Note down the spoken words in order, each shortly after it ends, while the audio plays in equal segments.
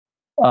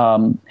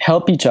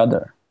help each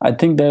other. I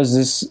think there's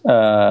this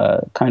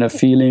kind of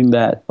feeling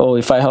that, oh,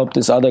 if I help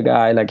this other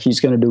guy, like he's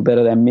going to do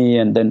better than me,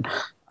 and then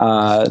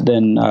I'm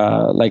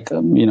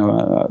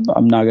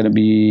not going to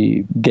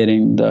be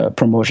getting the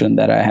promotion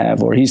that I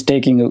have, or he's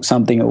taking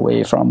something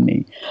away from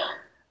me.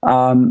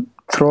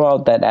 Throw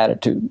out that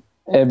attitude.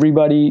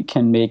 Everybody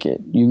can make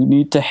it. You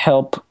need to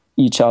help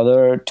each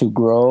other to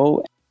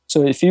grow.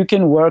 So if you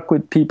can work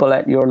with people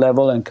at your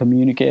level and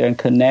communicate and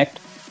connect,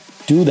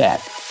 do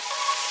that.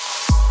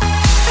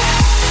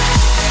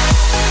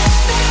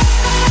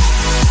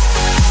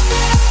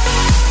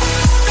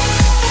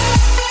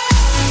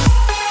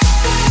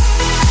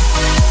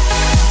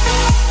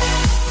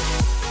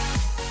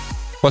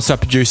 What's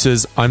up,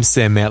 producers? I'm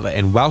Sam Matler,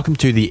 and welcome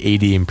to the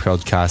EDM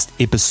Podcast,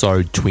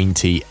 episode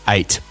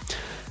 28.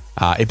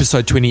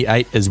 Episode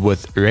 28 is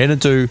with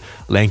Ranidu,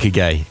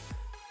 Lankage.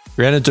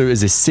 Ranidu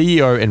is a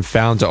CEO and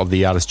founder of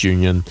the Artist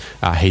Union.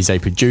 He's a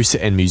producer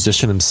and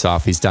musician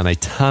himself. He's done a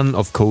ton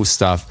of cool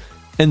stuff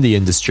in the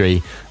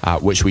industry,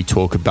 which we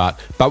talk about.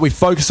 But we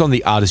focus on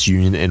the Artist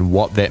Union and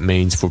what that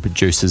means for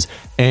producers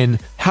and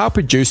how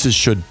producers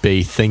should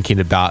be thinking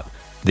about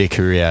their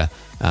career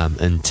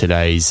in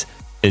today's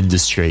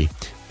industry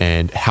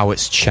and how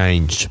it's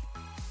changed.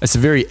 It's a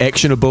very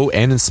actionable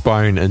and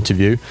inspiring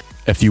interview.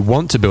 If you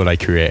want to build a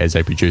career as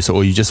a producer,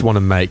 or you just want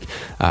to make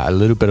a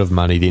little bit of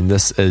money, then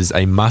this is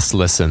a must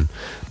listen,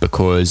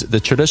 because the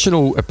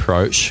traditional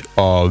approach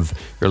of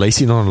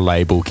releasing on a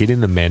label,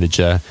 getting a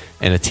manager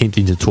and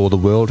attempting to tour the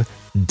world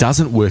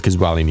doesn't work as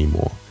well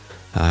anymore.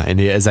 And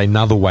there is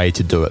another way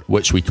to do it,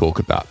 which we talk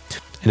about.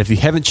 And if you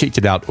haven't checked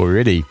it out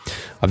already,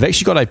 I've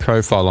actually got a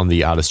profile on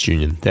the Artist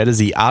Union. That is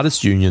the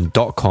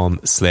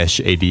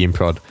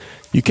artistunion.com/EDMprod.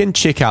 You can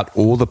check out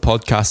all the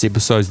podcast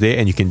episodes there,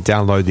 and you can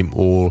download them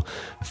all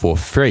for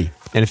free.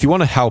 And if you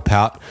want to help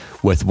out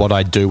with what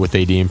I do with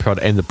EDMprod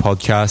and the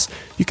podcast,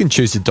 you can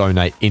choose to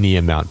donate any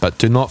amount, but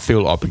do not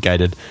feel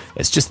obligated.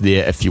 It's just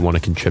there if you want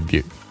to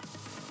contribute.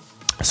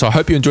 So I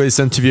hope you enjoyed this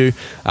interview.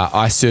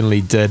 I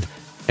certainly did.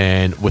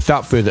 And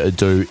without further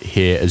ado,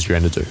 here is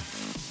Ranidu.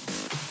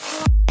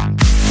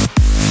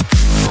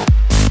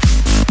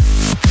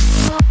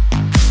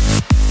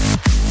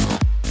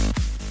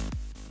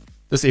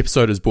 This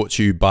episode is brought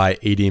to you by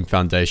EDM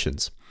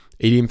Foundations.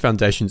 EDM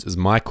Foundations is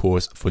my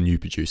course for new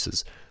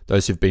producers,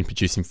 those who've been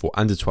producing for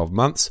under 12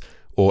 months,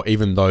 or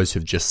even those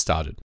who've just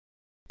started.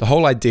 The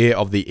whole idea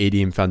of the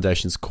EDM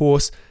Foundations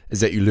course is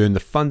that you learn the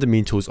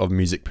fundamentals of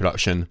music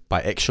production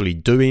by actually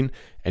doing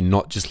and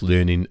not just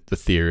learning the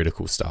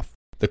theoretical stuff.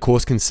 The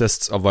course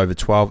consists of over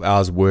 12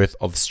 hours worth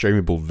of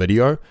streamable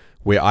video,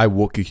 where I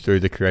walk you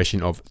through the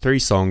creation of 3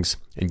 songs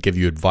and give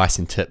you advice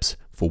and tips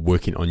for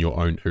working on your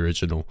own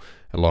original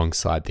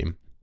alongside them.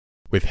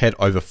 We've had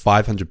over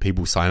 500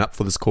 people sign up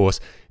for this course.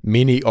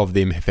 Many of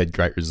them have had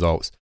great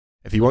results.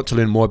 If you want to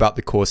learn more about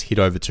the course, head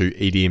over to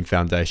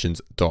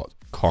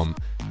edmfoundations.com.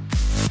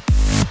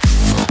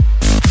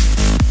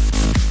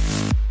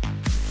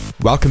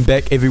 Welcome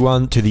back,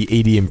 everyone, to the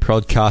EDM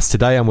Podcast.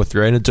 Today I'm with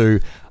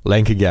Ranidu,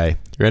 Lankage.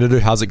 Ranidu,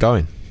 how's it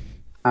going?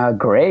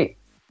 Great.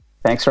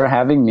 Thanks for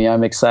having me.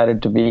 I'm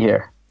excited to be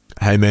here.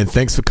 Hey man,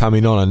 thanks for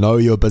coming on. I know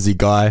you're a busy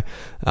guy.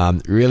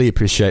 Really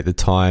appreciate the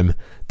time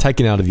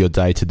taken out of your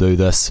day to do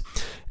this.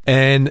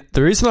 And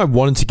the reason I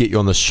wanted to get you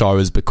on the show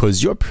is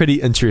because you're a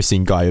pretty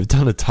interesting guy. You've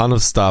done a ton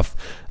of stuff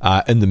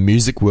in the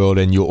music world,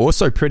 and you're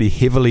also pretty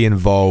heavily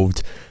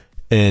involved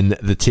in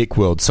the tech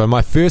world. So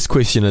my first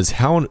question is,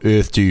 how on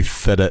earth do you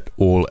fit it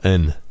all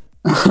in?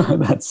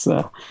 That's,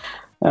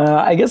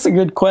 I guess, a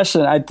good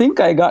question. I think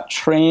I got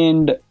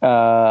trained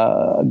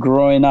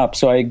growing up.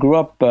 So I grew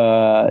up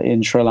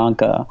in Sri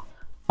Lanka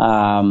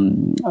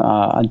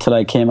until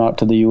I came out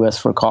to the US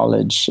for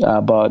college.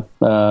 But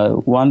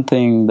one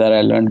thing that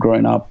I learned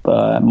growing up,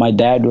 my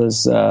dad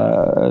was,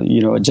 a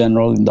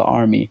general in the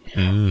army.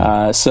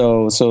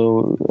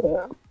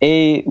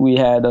 We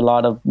had a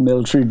lot of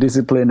military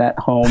discipline at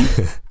home,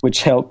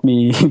 which helped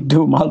me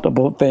do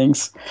multiple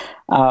things.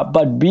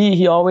 But B,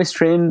 he always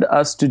trained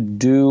us to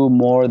do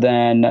more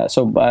than,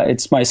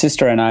 it's my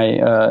sister and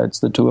I, it's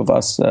the two of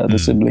us, the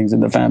siblings in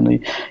the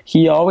family.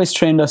 He always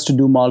trained us to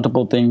do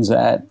multiple things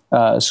at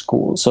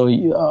school. So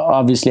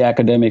obviously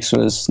academics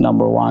was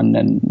number one,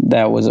 and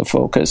that was a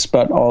focus.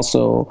 But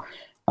also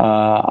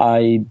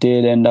I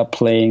did end up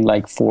playing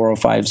like 4 or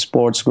 5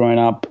 sports growing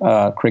up,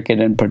 cricket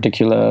in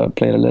particular,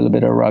 played a little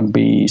bit of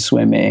rugby,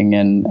 swimming,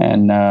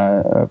 and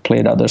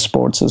played other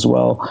sports as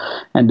well,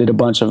 and did a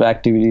bunch of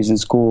activities in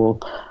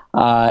school.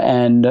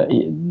 And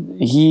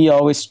he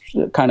always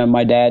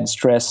my dad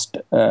stressed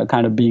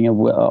kind of being a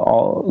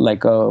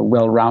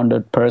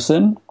well-rounded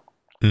person.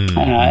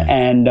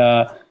 And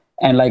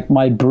like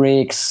my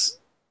breaks,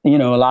 a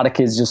lot of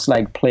kids just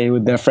like play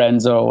with their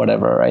friends or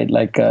whatever, right?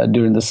 Like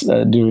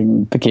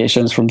during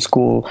vacations from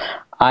school,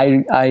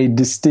 I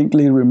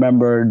distinctly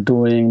remember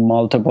doing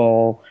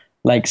multiple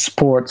like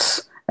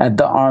sports at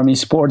the Army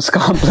Sports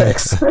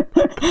Complex,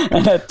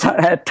 and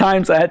at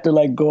times I had to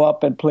like go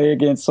up and play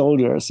against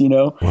soldiers.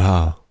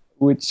 Wow.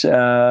 which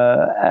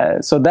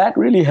so that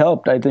really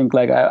helped. I think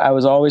like I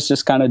was always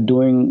just kind of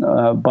doing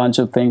a bunch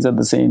of things at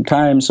the same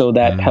time, so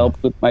that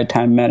helped with my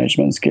time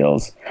management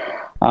skills.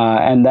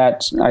 And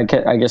that I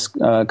guess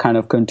kind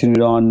of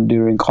continued on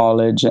during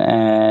college,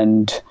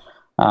 and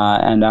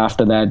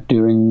after that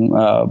during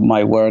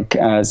my work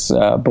as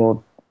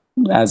both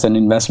as an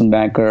investment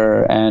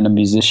banker and a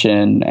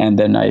musician, and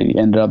then I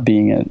ended up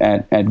being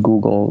at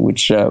Google,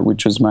 which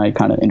was my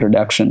kind of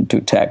introduction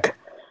to tech,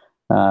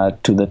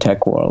 to the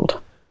tech world.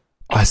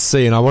 I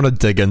see, and I want to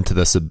dig into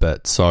this a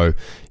bit. So,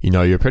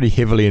 you're pretty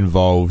heavily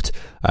involved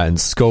in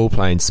school,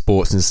 playing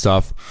sports and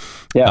stuff.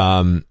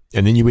 Yeah.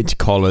 And then you went to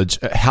college.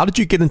 How did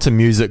you get into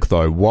music,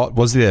 though? What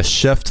was there a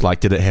shift? Like,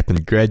 did it happen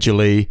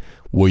gradually?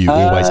 Were you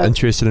always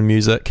interested in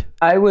music?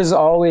 I was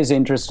always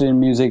interested in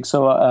music.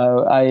 So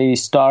I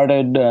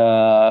started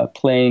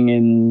playing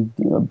in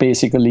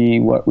basically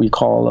what we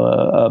call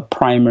a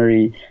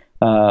primary,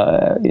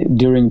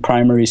 during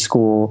primary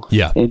school.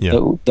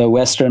 The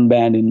Western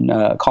band in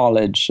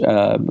college,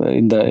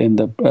 in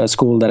the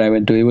school that I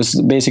went to. It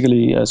was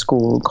basically a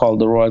school called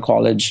the Royal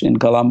College in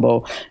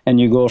Colombo,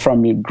 and you go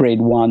from your grade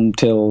 1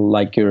 till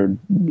like you're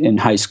in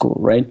high school,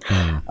 right?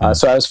 Mm-hmm.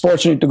 So I was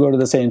fortunate to go to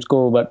the same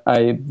school, but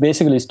I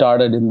basically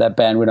started in that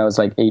band when I was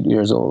like 8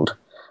 years old.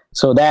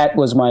 So that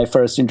was my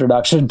first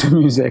introduction to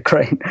music,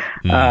 right?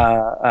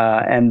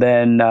 And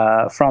then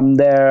from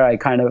there, I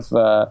kind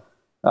of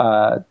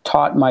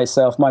taught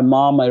myself. My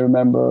mom, I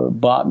remember,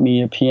 bought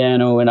me a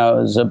piano when I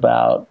was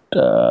about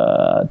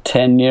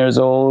 10 years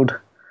old.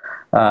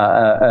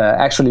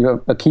 Actually,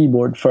 a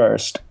keyboard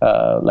first,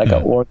 like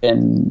an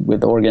organ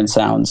with organ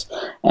sounds.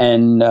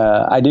 And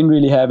I didn't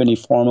really have any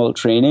formal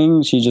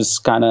training. She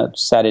just kind of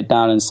sat it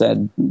down and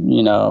said,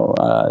 you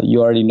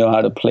already know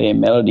how to play a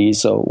melody,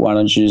 so why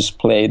don't you just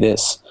play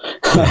this?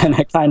 And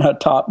I kind of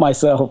taught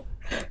myself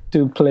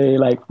to play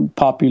like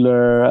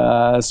popular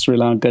Sri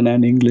Lankan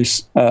and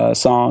English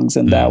songs,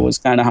 and that was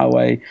kind of how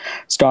I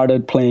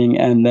started playing.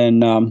 And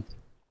then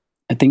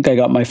I think I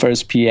got my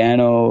first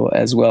piano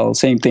as well.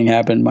 Same thing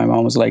happened. My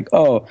mom was like,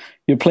 "Oh,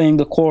 you're playing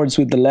the chords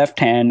with the left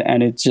hand,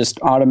 and it's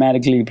just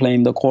automatically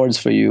playing the chords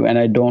for you, and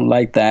I don't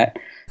like that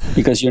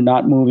because you're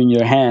not moving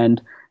your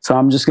hand. So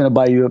I'm just going to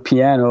buy you a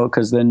piano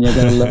because then you're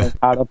going to learn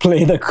how to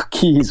play the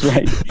keys,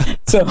 right?"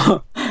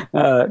 So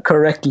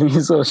correctly.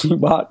 So she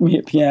bought me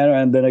a piano,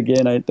 and then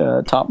again, I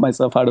taught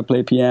myself how to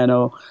play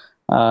piano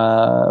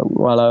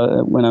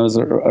when I was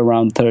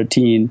around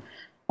 13.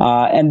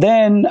 And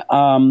then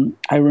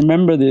I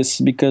remember this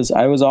because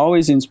I was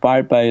always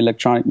inspired by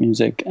electronic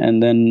music.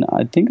 And then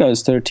I think I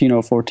was 13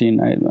 or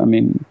 14. I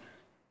mean,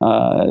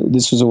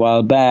 this was a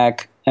while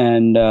back.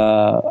 And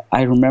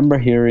I remember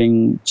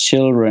hearing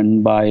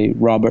Children by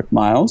Robert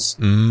Miles.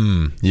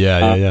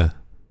 Yeah.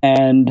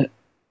 And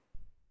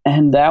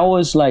that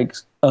was like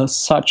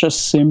such a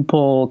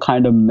simple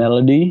kind of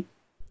melody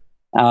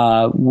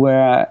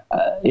where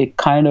it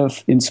kind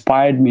of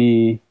inspired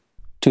me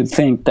to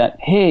think that,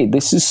 hey,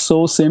 this is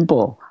so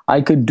simple.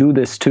 I could do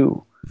this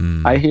too.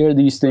 I hear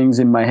these things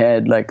in my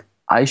head, like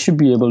I should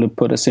be able to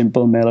put a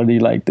simple melody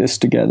like this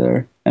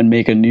together and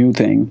make a new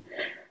thing.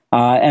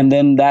 And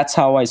then that's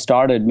how I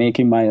started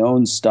making my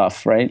own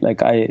stuff, right?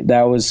 Like I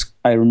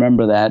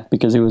remember that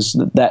because it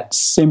was that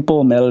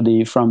simple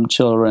melody from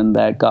Children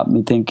that got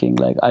me thinking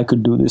like I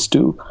could do this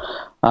too.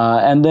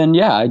 And then,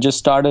 I just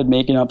started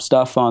making up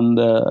stuff on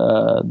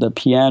the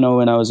piano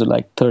when I was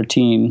like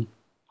 13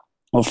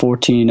 or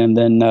 14, and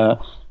then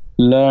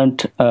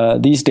learned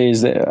these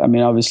days, I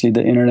mean, obviously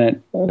the internet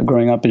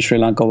growing up in Sri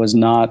Lanka was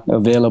not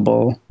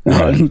available.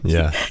 Right.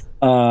 Yeah.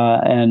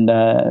 And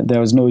there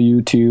was no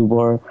YouTube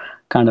or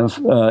kind of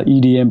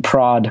EDM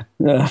prod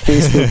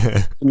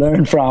Facebook to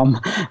learn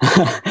from.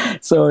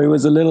 So it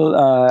was a little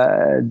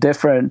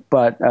different,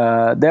 but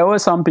there were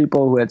some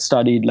people who had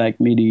studied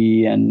like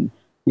MIDI and,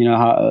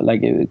 how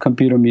like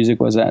computer music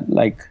was at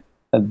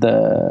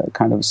the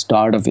kind of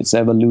start of its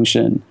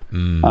evolution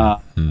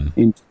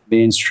into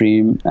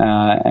mainstream.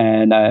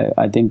 And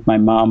I think my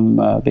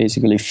mom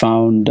basically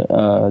found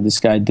this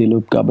guy,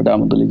 Dilip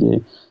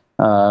Gabadamudalige,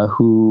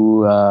 who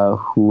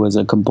was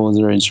a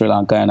composer in Sri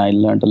Lanka, and I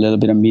learned a little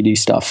bit of MIDI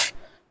stuff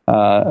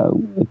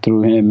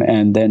through him.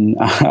 And then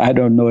I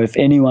don't know if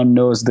anyone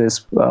knows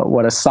this,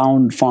 what a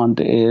sound font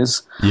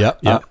is. Yeah.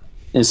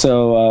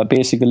 So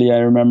basically, I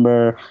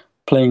remember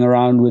playing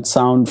around with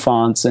sound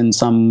fonts and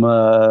some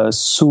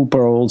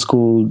super old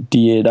school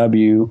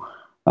DAW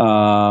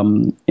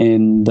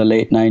in the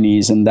late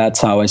 90s, and that's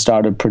how I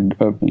started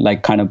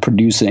kind of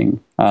producing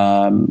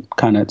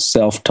kind of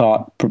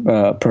self-taught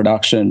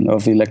production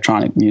of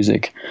electronic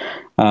music.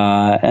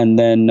 And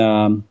then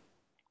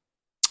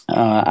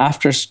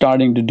after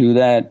starting to do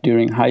that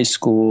during high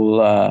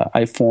school,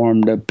 I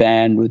formed a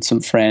band with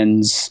some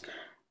friends,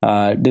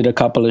 did a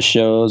couple of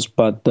shows,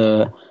 but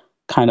the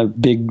kind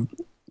of big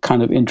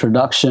kind of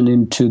introduction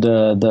into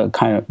the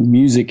kind of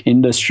music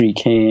industry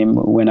came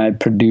when I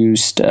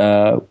produced.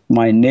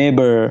 My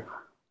neighbor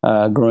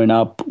growing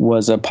up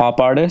was a pop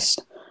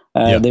artist,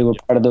 They were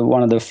part of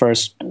one of the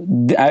first.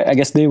 I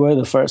guess they were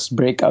the first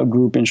breakout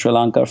group in Sri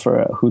Lanka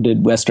who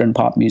did Western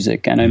pop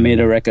music, and I made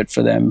a record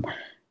for them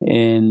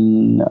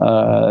in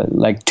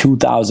like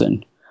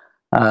 2000.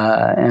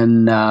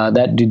 And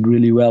that did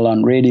really well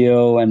on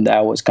radio, and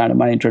that was kind of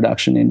my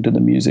introduction into the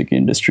music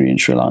industry in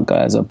Sri Lanka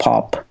as a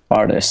pop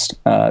artist.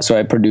 So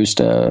I produced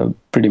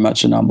pretty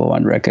much a number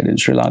one record in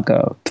Sri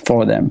Lanka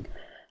for them,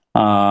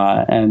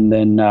 and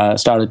then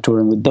started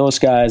touring with those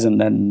guys,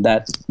 and then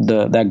that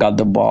got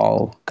the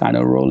ball kind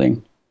of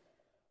rolling.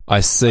 I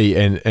see.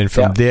 And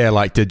from there,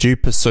 like, did you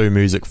pursue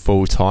music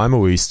full time, or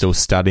were you still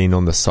studying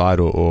on the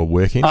side or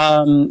working?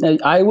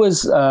 I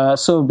was,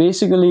 so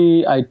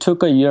basically I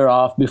took a year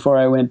off before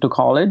I went to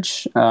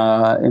college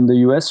in the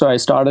US. So I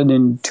started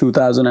in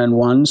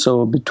 2001.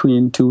 So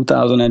between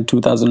 2000 and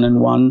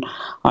 2001,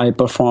 I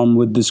performed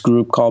with this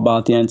group called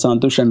Bhathiya and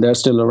Santush, and they're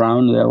still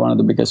around. They're one of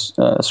the biggest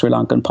Sri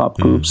Lankan pop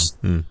groups.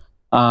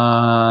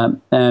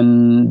 And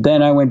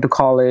then I went to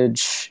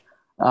college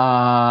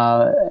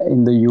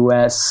in the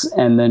US,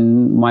 and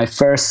then my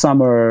first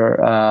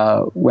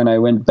summer when I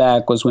went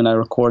back was when I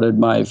recorded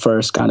my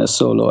first kind of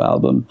solo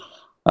album,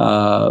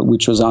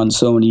 which was on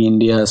Sony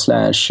India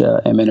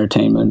 / M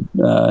Entertainment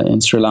in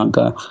Sri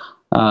Lanka.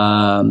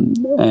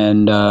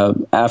 And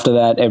after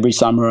that, every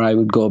summer I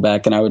would go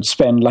back and I would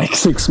spend like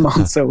 6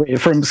 months away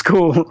from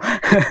school.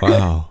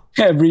 Wow.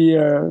 Every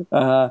year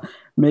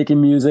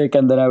making music,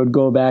 and then I would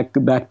go back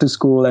to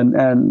school,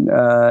 and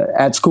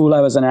at school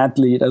I was an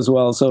athlete as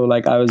well, so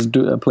like I was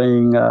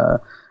playing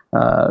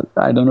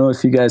I don't know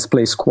if you guys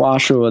play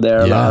squash over there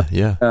a lot.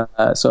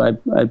 So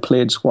I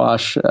played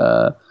squash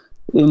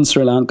in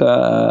Sri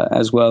Lanka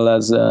as well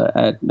as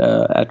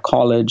at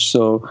college.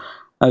 So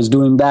I was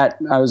doing that.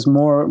 I was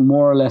more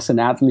or less an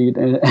athlete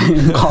in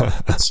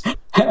college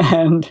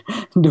and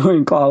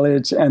doing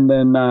college, and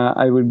then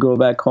I would go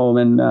back home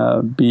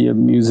and be a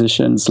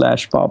musician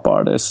 / pop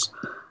artist.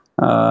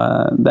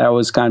 That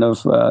was kind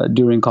of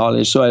during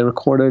college. So I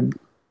recorded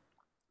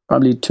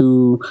probably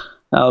 2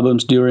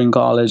 albums during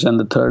college, and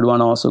the third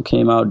one also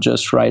came out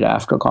just right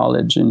after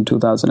college in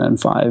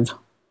 2005.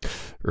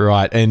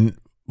 Right. And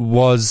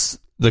was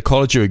the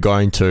college you were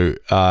going to,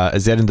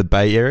 is that in the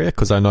Bay Area?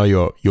 Because I know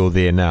you're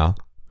there now.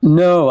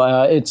 No,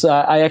 it's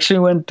I actually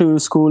went to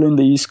school in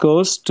the East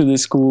Coast, to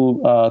this school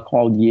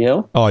called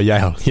Yale. Oh,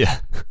 Yale, yeah.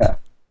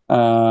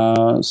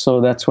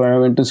 So that's where I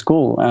went to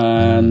school,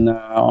 and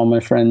all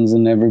my friends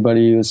and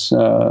everybody was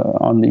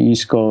on the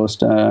East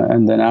Coast.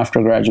 And then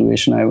after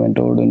graduation, I went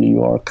over to New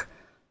York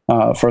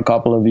for a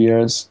couple of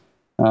years,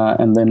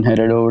 and then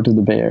headed over to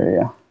the Bay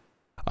Area.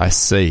 I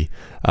see.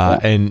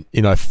 And,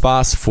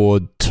 fast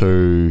forward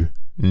to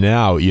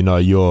now, are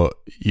you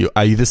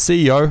the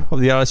CEO of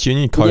the Artists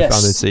Union, co-founder and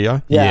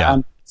CEO? Yeah,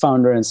 I'm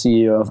founder and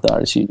CEO of the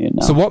Artists Union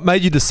now. So what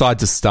made you decide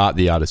to start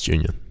the Artists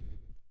Union?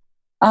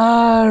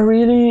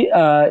 Really,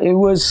 it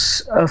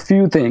was a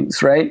few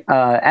things, right?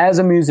 As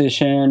a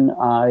musician,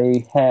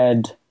 I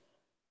had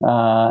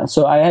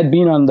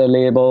been on the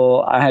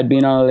label. I had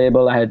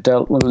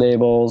dealt with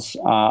labels.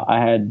 I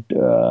had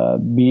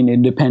been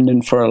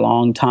independent for a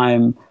long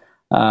time.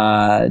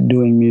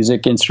 Doing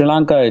music in Sri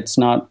Lanka, it's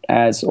not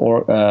as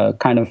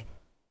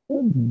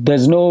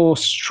there's no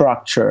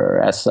structure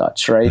as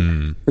such, right,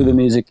 to the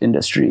music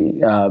industry,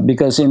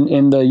 because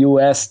in the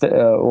US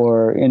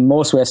or in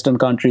most Western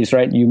countries,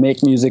 right, you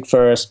make music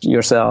first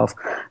yourself,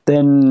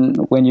 then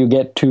when you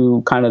get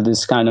to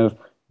this kind of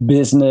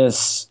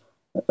business,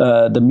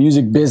 the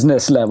music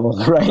business level,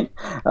 right?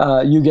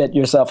 You get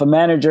yourself a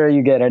manager,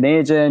 you get an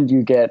agent,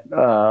 you get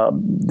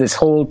this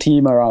whole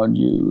team around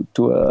you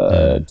to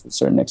a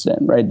certain extent,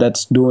 right?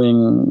 That's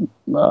doing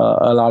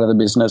a lot of the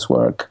business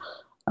work.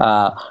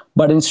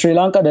 But in Sri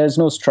Lanka, there's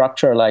no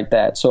structure like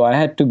that. So I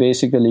had to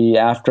basically,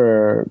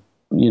 after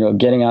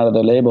getting out of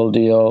the label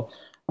deal,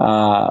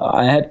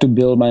 I had to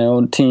build my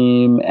own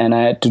team, and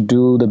I had to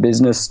do the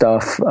business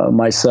stuff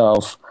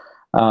myself.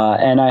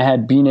 And I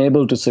had been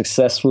able to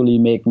successfully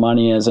make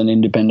money as an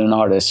independent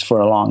artist for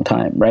a long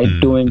time, right?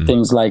 Doing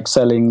things like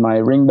selling my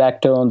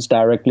ringback tones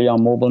directly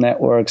on mobile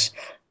networks,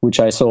 which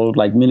I sold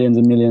like millions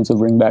and millions of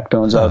ringback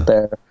tones out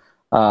there,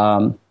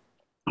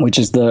 which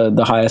is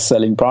the highest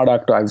selling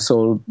product. I've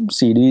sold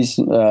CDs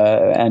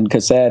and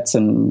cassettes,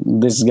 and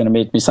this is going to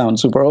make me sound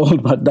super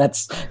old, but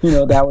that's,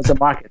 that was the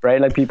market, right?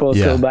 Like people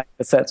still buy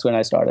cassettes when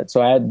I started.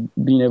 So I had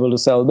been able to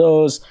sell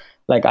those.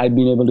 Like I'd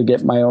been able to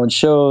get my own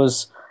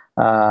shows.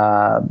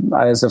 I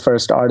was the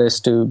first Sri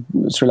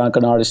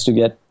Lankan artist to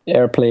get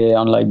airplay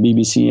on like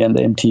BBC and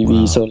the MTV.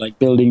 Wow. So like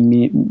building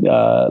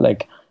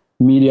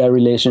media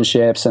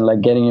relationships and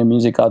like getting your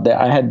music out there.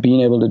 I had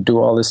been able to do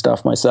all this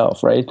stuff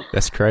myself, right?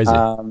 That's crazy.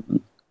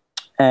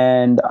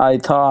 And I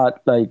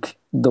thought like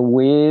the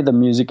way the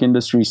music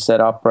industry is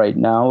set up right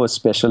now,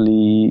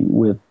 especially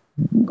with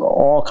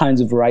all kinds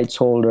of rights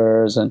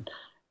holders and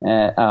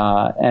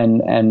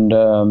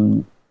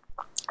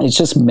it's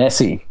just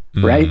messy.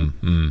 Right.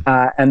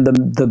 And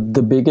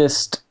the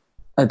biggest,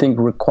 I think,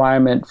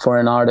 requirement for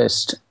an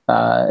artist,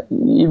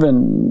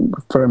 even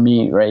for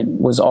me, right,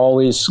 was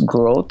always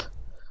growth.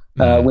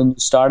 When you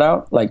start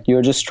out, like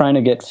you're just trying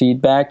to get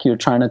feedback, you're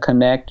trying to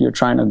connect, you're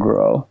trying to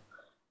grow.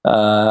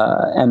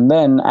 And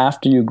then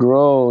after you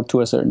grow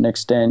to a certain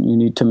extent, you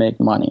need to make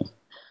money.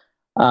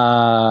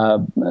 Hopefully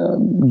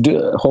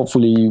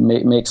you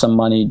make some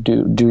money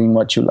doing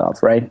what you love,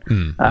 right?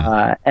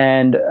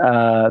 And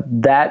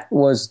that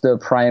was the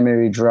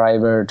primary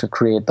driver to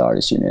create the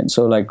Artist Union.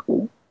 So like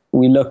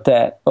we looked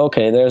at,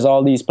 okay, there's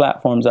all these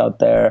platforms out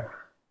there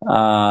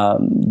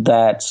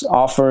that's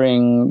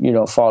offering,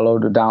 follow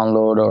to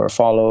download or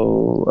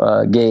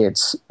follow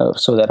gates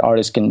so that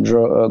artists can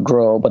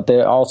grow, but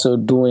they're also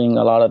doing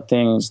a lot of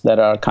things that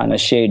are kind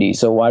of shady.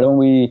 So why don't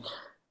we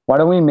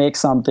make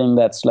something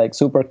that's like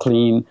super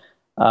clean,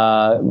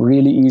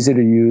 really easy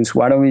to use?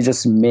 Why don't we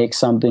just make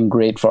something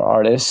great for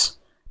artists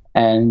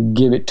and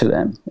give it to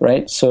them,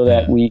 right? So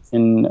that we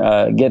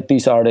can get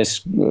these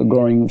artists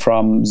growing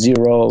from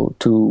 0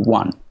 to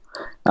 1.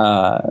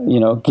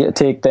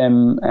 Take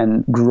them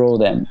and grow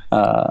them.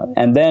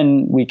 And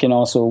then we can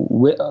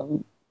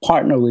also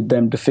partner with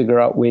them to figure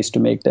out ways to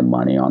make them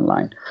money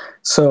online.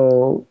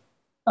 So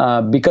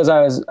because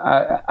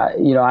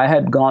I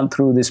had gone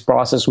through this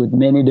process with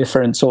many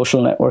different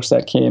social networks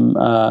that came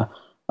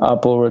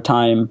up over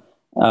time.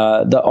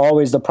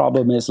 Always the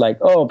problem is like,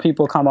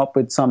 people come up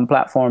with some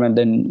platform and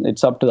then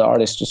it's up to the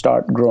artist to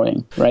start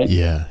growing, right?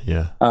 Yeah.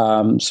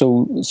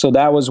 So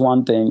that was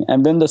one thing.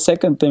 And then the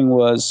second thing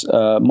was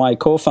my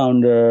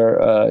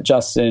co-founder,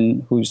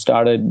 Justin, who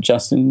started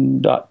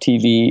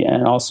Justin.tv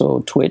and also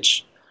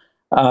Twitch.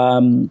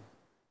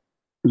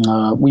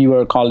 We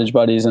were college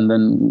buddies, and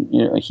then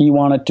he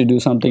wanted to do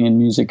something in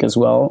music as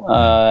well.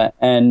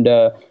 And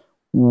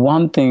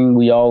one thing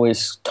we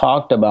always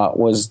talked about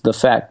was the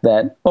fact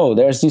that,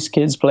 there's these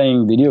kids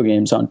playing video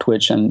games on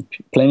Twitch and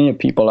plenty of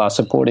people are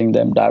supporting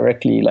them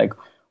directly. Like,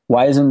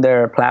 why isn't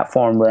there a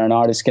platform where an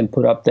artist can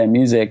put up their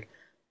music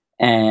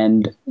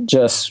and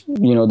just,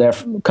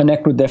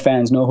 connect with their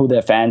fans, know who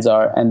their fans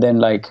are, and then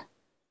like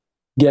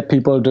get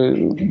people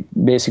to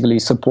basically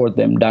support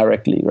them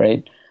directly,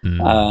 right?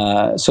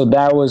 So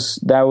that was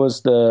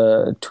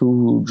the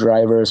two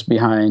drivers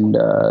behind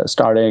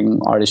starting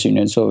Artist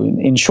Union. So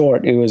in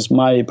short, it was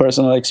my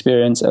personal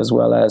experience as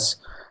well as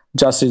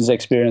Justin's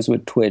experience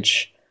with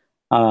Twitch.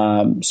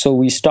 So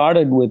we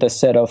started with a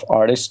set of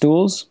artist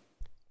tools,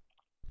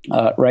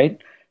 right?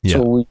 Yeah.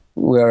 So we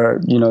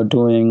were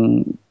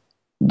doing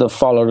the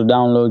follow to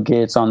download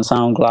gates on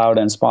SoundCloud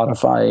and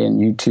Spotify and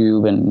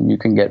YouTube, and you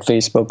can get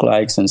Facebook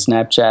likes and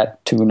Snapchat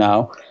too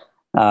now.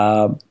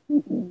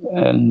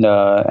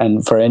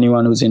 And for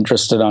anyone who's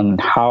interested on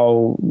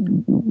how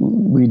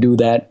we do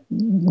that,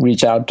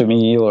 reach out to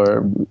me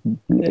or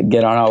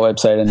get on our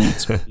website, and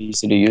it's pretty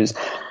easy to use.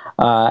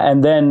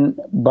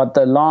 But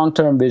the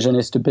long-term vision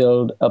is to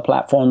build a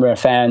platform where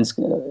fans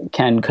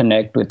can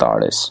connect with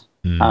artists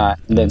and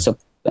then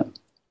support them.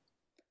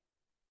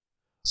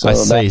 So I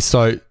see.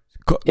 So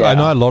I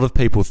know a lot of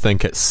people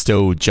think it's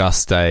still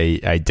just a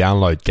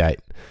download gate.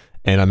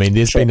 And I mean,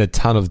 there's been a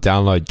ton of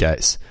download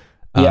gates.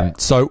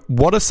 So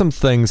what are some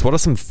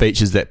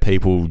features that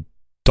people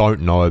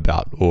don't know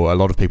about, or a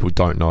lot of people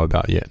don't know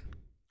about yet?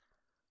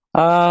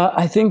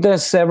 I think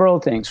there's several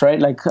things, right?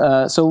 Like,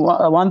 so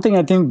one thing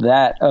I think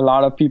that a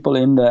lot of people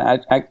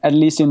at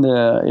least in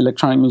the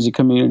electronic music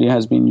community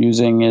has been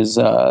using is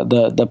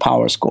the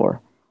power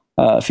score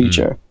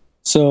feature.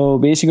 So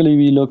basically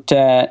we looked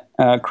at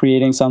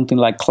creating something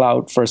like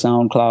Cloud for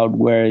SoundCloud,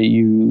 where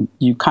you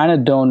kind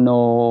of don't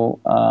know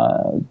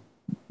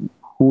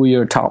who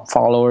your top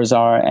followers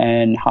are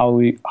and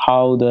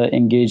how the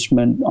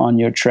engagement on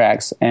your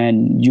tracks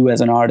and you as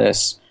an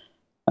artist,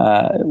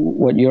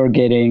 what you're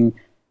getting,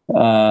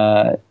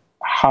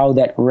 how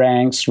that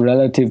ranks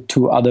relative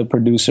to other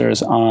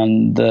producers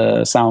on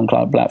the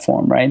SoundCloud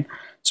platform, right?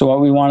 So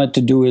what we wanted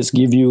to do is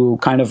give you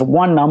kind of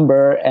one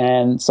number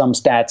and some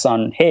stats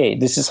on, hey,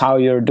 this is how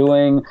you're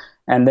doing.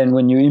 And then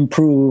when you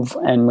improve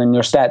and when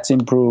your stats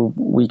improve,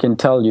 we can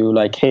tell you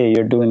like, hey,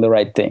 you're doing the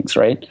right things,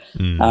 right?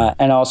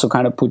 And also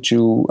kind of put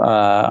you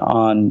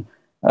on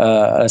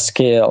a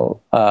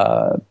scale.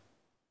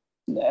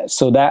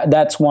 So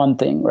that's one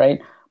thing,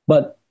 right?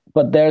 But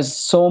there's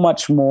so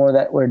much more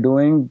that we're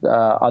doing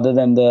other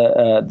than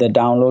the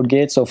download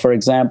gate. So for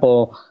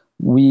example,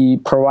 we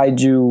provide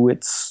you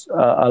with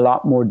a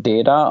lot more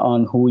data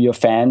on who your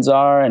fans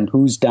are and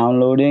who's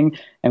downloading,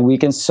 and we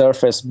can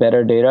surface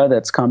better data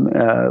that's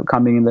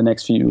coming in the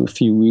next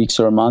few weeks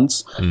or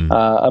months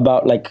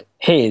about like,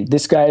 hey,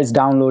 this guy is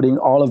downloading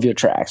all of your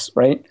tracks,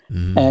 right?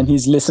 And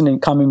he's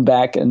coming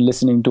back and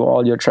listening to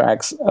all your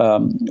tracks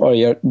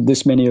or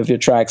this many of your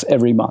tracks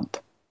every month.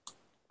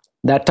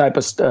 That type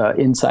of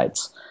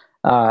insights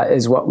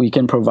is what we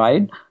can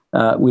provide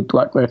with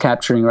what we're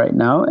capturing right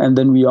now. And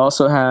then we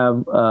also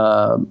have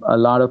a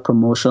lot of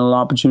promotional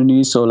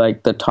opportunities. So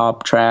like the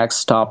top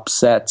tracks, top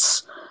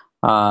sets.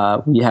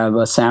 We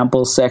have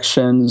sample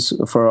sections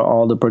for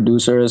all the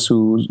producers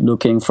who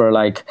looking for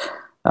like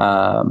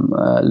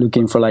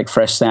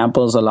fresh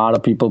samples. A lot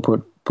of people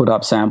put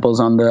up samples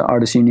on the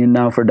Artist Union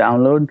now for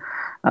download.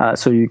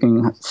 So you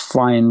can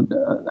find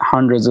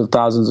hundreds of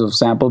thousands of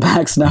sample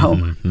packs now.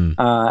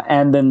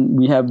 And then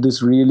we have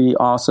this really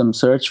awesome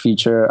search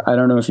feature. I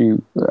don't know if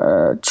you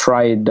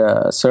tried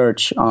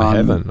search on...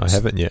 I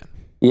haven't yet.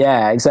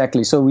 Yeah,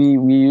 exactly. So we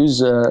use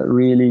a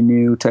really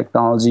new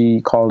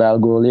technology called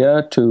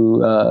Algolia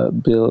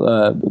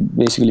to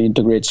basically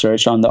integrate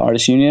search on the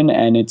Artist Union,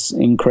 and it's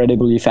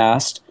incredibly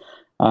fast.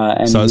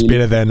 And so it's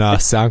better than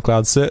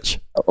SoundCloud search?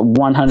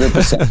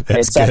 100%.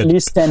 It's good. At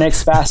least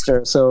 10x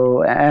faster,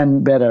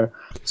 and better.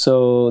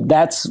 So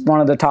that's one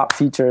of the top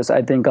features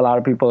I think a lot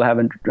of people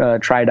haven't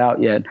tried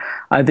out yet.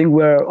 I think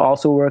we're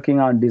also working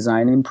on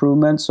design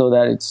improvements so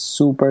that it's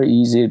super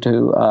easy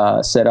to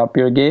set up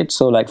your gate.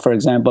 So like, for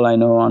example, I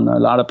know on a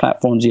lot of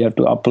platforms you have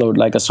to upload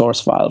like a source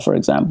file, for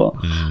example.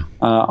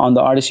 On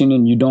the Artist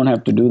Union, you don't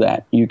have to do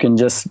that. You can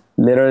just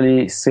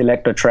literally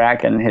select a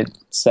track and hit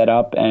set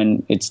up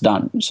and it's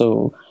done.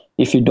 So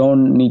if you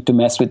don't need to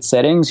mess with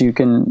settings, you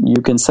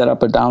can set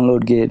up a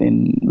download gate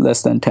in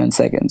less than 10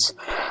 seconds.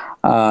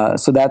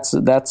 So that's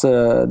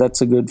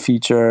a good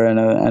feature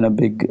and a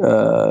big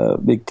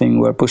thing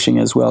we're pushing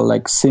as well,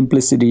 like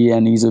simplicity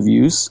and ease of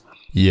use.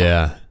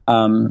 Yeah.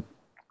 And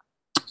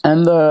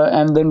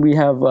then we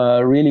have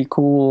really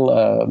cool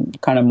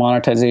kind of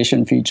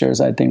monetization features.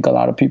 I think a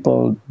lot of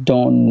people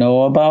don't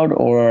know about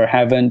or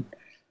haven't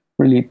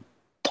really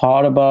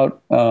thought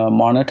about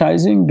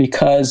monetizing,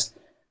 because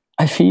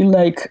I feel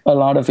like a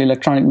lot of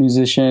electronic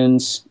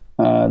musicians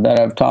that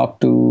I've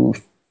talked to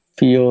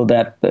feel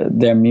that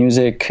their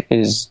music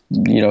is,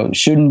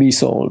 shouldn't be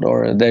sold,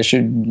 or there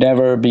should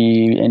never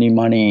be any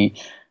money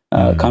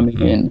coming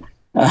in.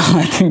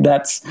 I think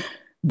that's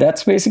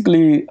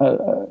basically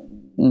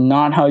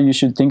not how you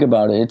should think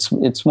about it.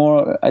 It's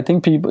more, I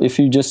think people, if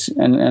you just,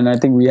 and I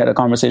think we had a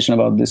conversation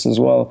about this as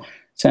well,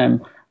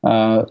 Sam,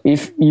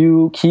 if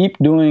you keep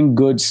doing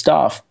good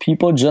stuff,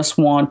 people just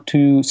want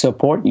to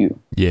support you.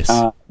 Yes.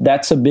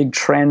 That's a big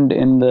trend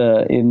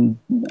in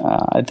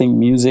I think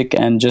music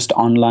and just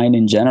online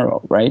in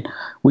general, right?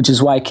 Which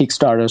is why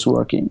Kickstarter's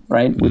working,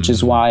 right? Which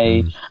is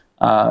why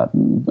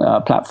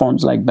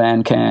platforms like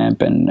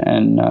Bandcamp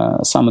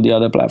and some of the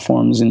other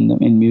platforms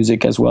in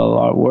music as well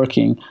are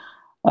working.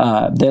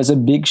 There's a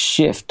big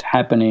shift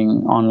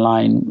happening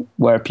online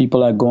where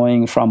people are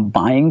going from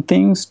buying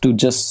things to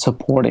just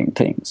supporting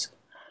things.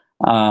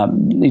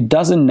 It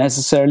doesn't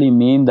necessarily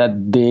mean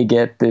that they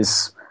get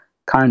this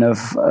kind of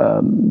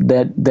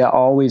that there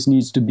always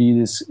needs to be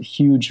this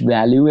huge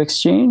value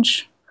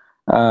exchange.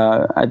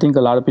 I think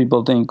a lot of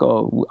people think,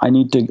 oh, I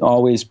need to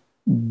always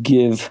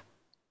give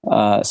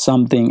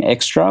something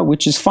extra,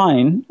 which is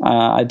fine.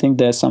 I think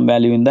there's some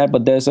value in that,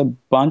 but there's a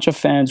bunch of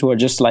fans who are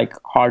just like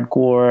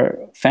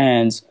hardcore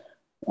fans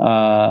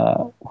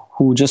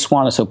who just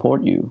want to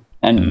support you,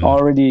 and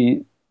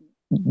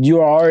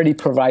you're already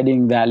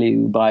providing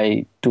value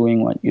by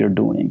doing what you're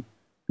doing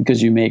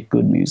because you make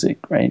good music,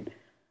 right?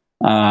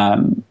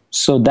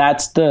 So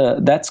that's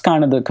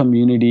kind of the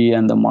community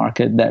and the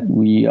market that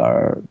we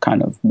are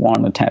kind of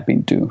want to tap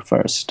into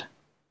first.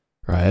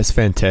 Right, that's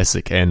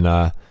fantastic.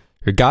 And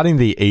regarding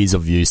the ease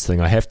of use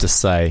thing, I have to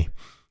say,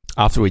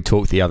 after we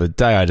talked the other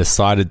day, I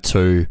decided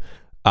to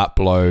not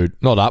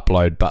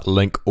upload, but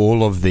link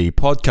all of the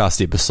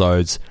podcast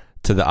episodes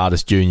to the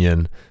Artist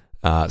Union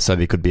so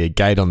there could be a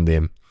gate on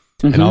them.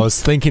 And I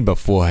was thinking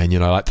beforehand,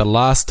 like the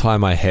last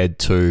time I had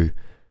to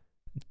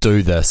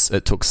do this,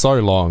 it took so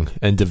long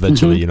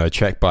individually,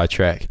 track by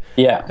track.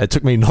 Yeah. It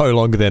took me no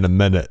longer than a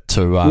minute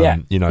to,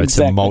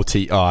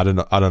 exactly. to I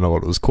don't know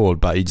what it was called,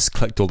 but you just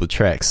clicked all the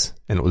tracks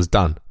and it was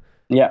done.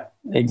 Yeah,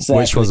 exactly.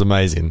 Which was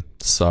amazing.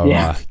 So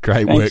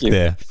great Thank work you.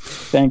 there.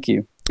 Thank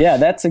you. Yeah,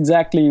 that's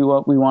exactly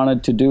what we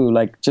wanted to do.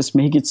 Like, just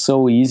make it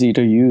so easy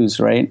to use,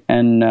 right?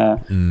 And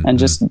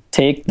just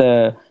take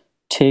the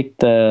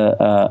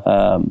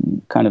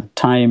kind of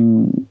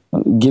time,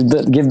 give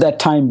that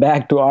time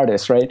back to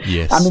artists, right?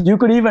 Yes. I mean, you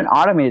could even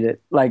automate it.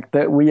 Like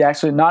that, we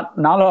actually not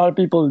a lot of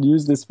people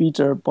use this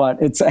feature,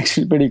 but it's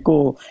actually pretty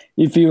cool.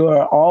 If you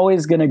are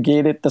always going to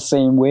gate it the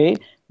same way,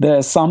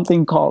 there's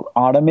something called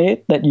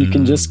automate that you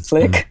can just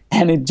click,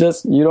 and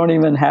you don't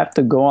even have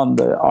to go on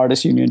the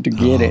Artist Union to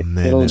gate it.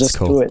 Man, it'll just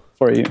do it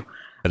for you.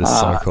 That is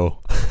so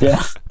cool.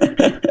 Yeah.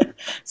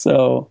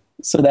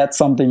 So that's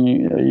something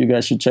you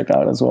guys should check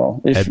out as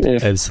well.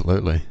 If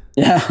absolutely.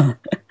 Yeah.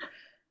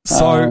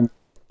 So,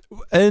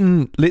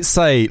 let's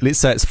say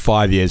it's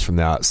 5 years from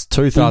now. It's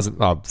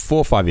 4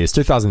 or 5 years,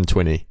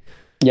 2020.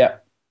 Yeah.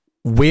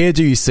 Where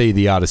do you see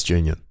the Artist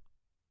Union?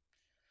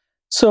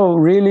 So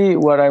really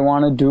what I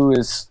want to do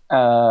is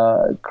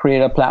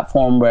create a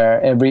platform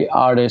where every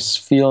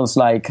artist feels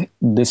like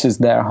this is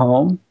their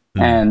home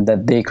and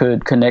that they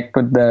could connect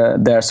with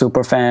their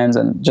super fans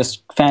and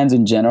just fans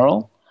in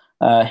general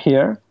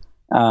here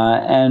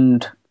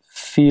and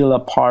feel a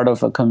part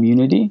of a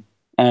community.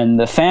 And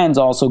the fans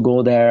also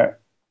go there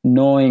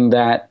knowing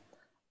that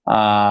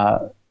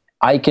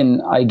I can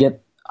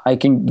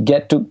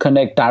get to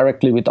connect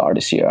directly with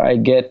artists here. I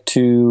get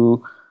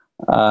to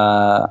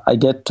I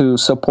get to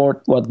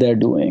support what they're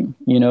doing,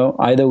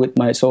 either with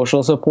my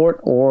social support,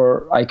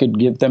 or I could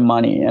give them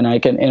money and I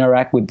can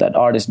interact with that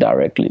artist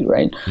directly,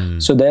 right?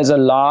 So there's a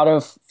lot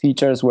of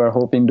features we're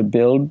hoping to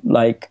build,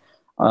 like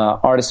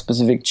artist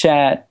specific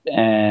chat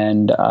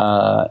and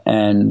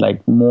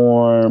like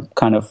more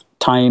kind of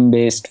time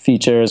based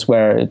features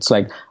where it's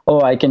like,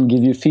 oh, I can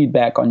give you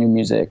feedback on your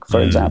music, for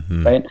example,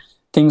 right?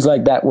 Things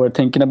like that we're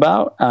thinking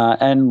about,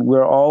 and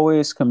we're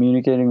always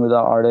communicating with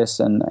our artists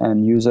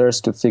and users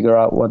to figure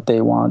out what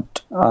they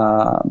want,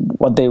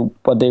 what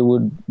they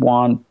would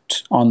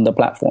want on the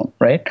platform,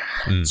 right?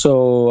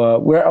 So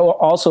we're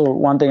also,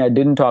 one thing I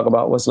didn't talk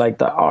about was like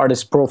the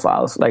artist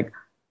profiles. Like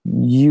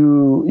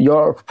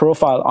your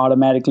profile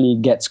automatically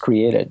gets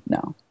created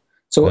now.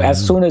 So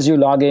as soon as you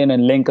log in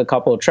and link a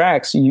couple of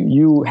tracks,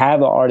 you have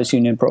an Artist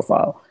Union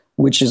profile,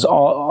 which is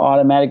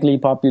automatically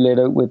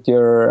populated with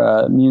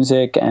your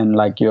music and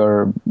like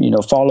your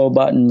follow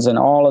buttons, and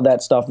all of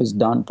that stuff is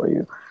done for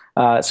you.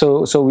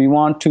 So we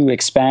want to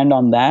expand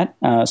on that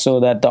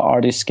so that the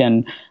artists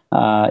can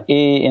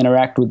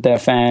interact with their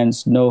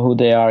fans, know who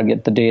they are,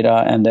 get the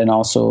data, and then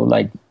also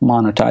like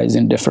monetize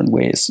in different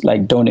ways,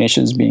 like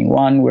donations being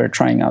one. We're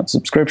trying out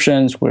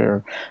subscriptions.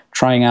 We're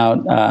trying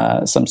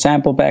out some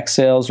sample pack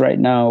sales right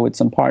now with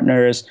some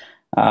partners.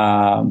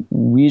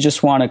 We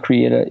just want to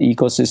create an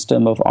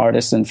ecosystem of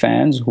artists and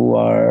fans who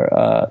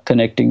are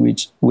connecting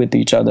with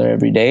each other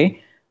every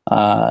day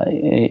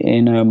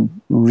in a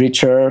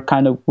richer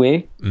kind of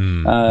way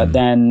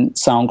than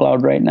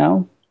SoundCloud right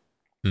now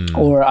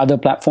or other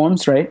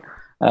platforms, right?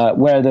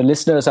 Where the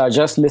listeners are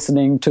just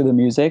listening to the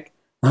music,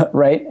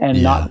 right?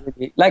 And not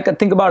really, like,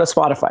 think about a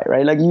Spotify,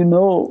 right? Like,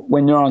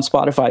 when you're on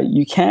Spotify,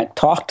 you can't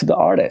talk to the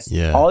artist.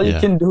 All you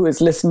can do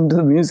is listen to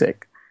the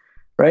music.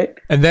 Right?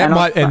 And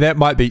that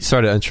might be,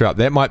 sorry to interrupt,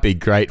 that might be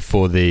great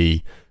for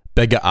the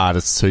bigger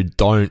artists who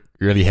don't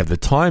really have the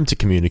time to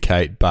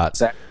communicate, but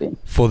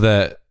for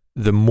the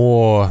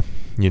more,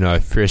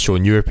 fresh or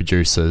newer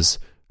producers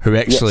who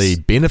actually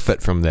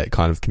benefit from that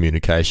kind of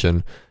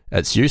communication,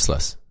 it's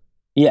useless.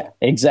 Yeah,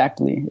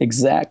 exactly.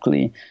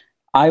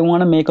 I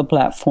want to make a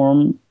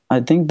platform. I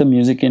think the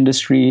music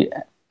industry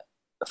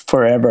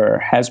forever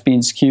has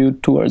been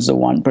skewed towards the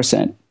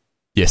 1%.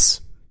 Yes.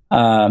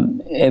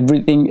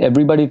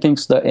 Everybody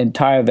thinks the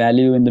entire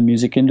value in the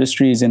music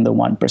industry is in the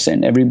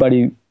 1%.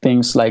 Everybody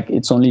thinks like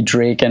it's only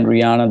Drake and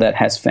Rihanna that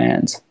has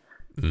fans.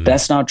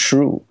 That's not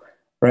true,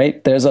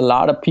 right? There's a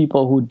lot of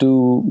people who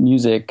do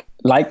music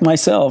like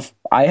myself.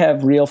 I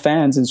have real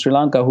fans in Sri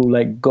Lanka who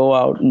like go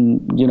out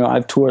and,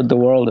 I've toured the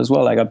world as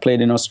well. Like I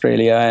played in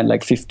Australia and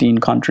like 15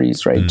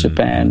 countries, right?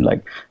 Japan,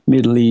 like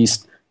Middle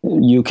East,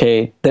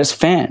 UK. There's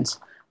fans,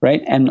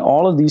 right? And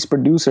all of these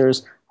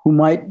producers who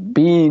might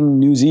be in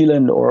New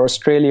Zealand or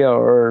Australia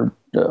or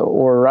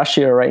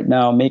Russia right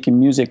now making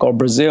music, or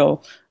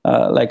Brazil,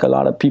 like a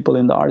lot of people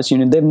in the Artist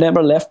Union, they've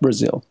never left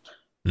Brazil,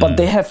 but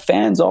they have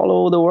fans all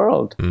over the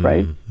world,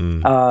 right?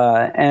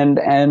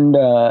 And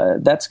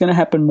that's going to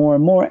happen more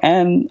and more.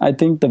 And I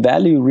think the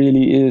value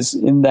really is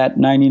in that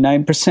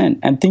 99%.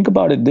 And think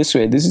about it this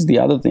way. This is the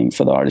other thing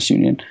for the Artist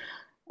Union.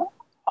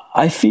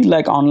 I feel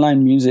like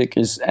online music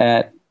it's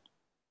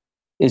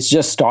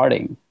just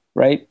starting,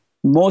 right?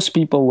 Most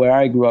people where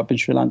I grew up in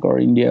Sri Lanka or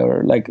India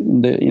or like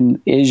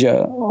in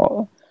Asia,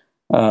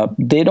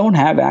 they don't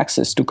have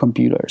access to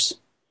computers.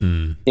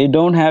 They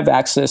don't have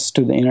access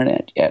to the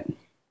internet yet.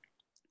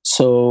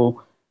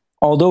 So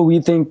although we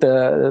think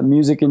the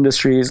music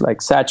industry is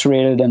like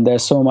saturated and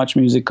there's so much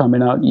music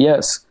coming out,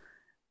 yes,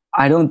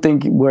 I don't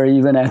think we're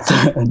even at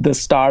the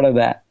start of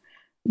that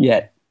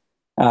yet.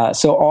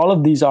 So all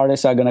of these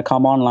artists are going to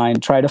come online,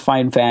 try to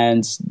find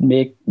fans,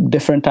 make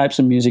different types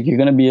of music. You're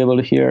going to be able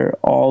to hear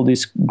all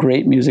this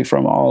great music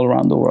from all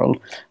around the world.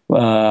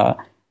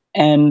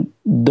 And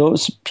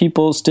those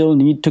people still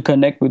need to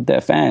connect with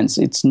their fans.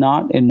 It's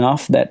not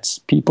enough that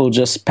people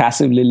just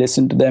passively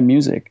listen to their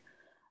music,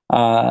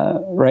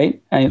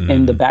 right?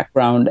 In the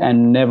background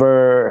and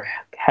never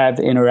have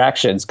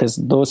interactions, because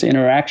those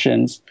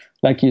interactions,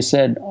 like you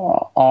said,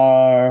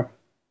 are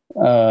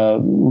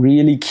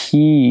really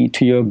key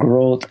to your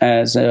growth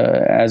as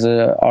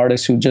a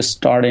artist who just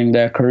starting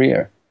their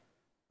career.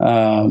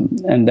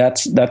 And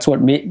that's what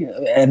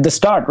at the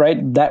start,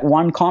 right? That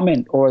one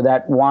comment or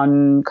that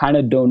one kind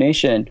of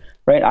donation,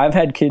 right? I've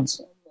had kids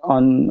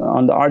on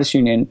the Artist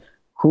Union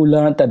who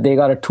learned that they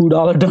got a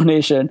 $2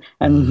 donation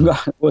and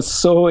was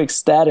so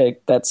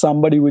ecstatic that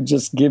somebody would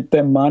just give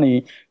them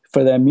money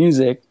for their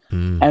music.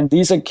 And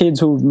these are kids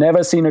who've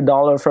never seen a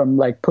dollar from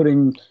like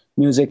putting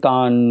music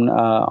on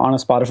a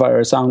Spotify or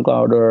a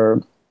SoundCloud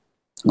or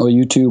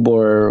YouTube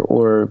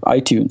or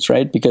iTunes,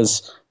 right?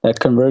 Because that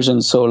conversion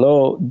is so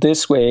low.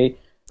 This way,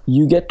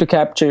 you get to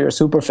capture your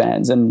super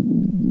fans, and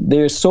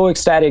they're so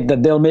ecstatic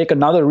that they'll make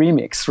another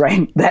remix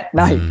right that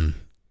night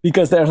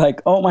because they're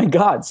like, "Oh my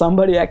God,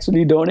 somebody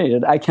actually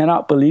donated! I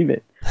cannot believe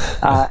it."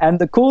 And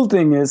the cool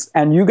thing is,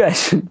 and you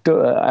guys should,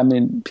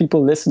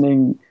 people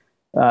listening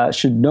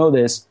should know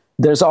this.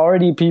 There's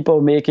already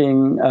people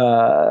making,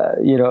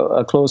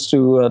 close to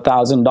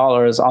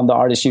 $1,000 on the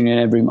Artist Union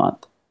every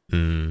month,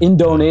 in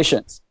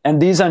donations.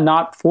 And these are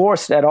not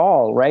forced at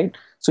all, right?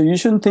 So you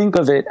shouldn't think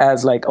of it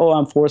as like, oh,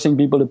 I'm forcing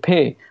people to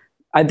pay.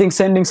 I think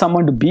sending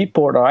someone to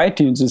Beatport or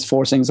iTunes is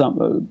forcing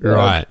some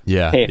right.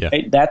 Yeah, pay, yeah.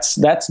 right?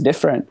 That's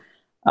different.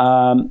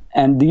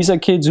 And these are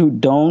kids who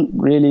don't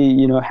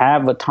really,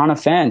 have a ton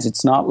of fans.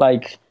 It's not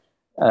like,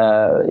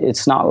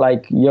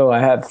 yo, I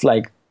have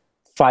like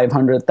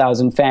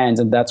 500,000 fans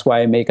and that's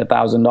why I make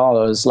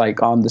 $1,000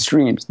 like on the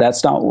streams.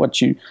 That's not what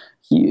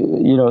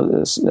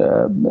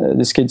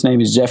this kid's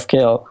name is Jeff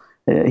Kill.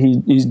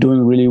 He's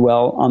doing really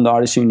well on the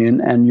Artist Union,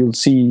 and you'll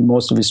see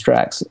most of his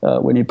tracks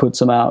when he puts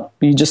them out.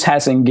 He just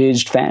has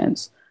engaged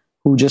fans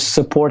who just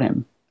support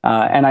him,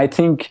 and I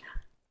think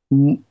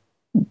the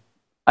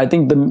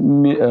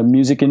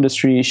music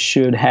industry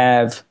should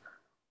have,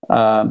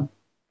 or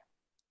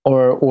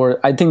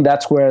I think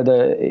that's where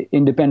the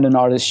independent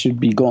artists should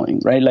be going,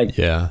 right? Like,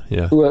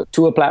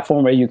 to a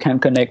platform where you can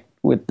connect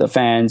with the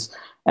fans.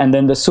 And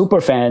then the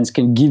super fans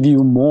can give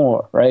you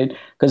more, right?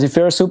 Because if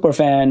you're a super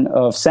fan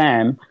of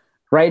Sam,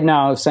 right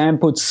now, if Sam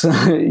puts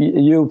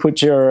you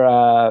put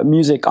your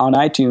music on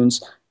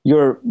iTunes,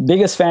 your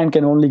biggest fan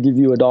can only give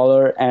you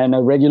 $1, and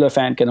a regular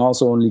fan can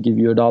also only give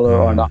you $1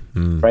 or not,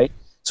 right?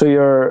 So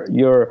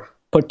your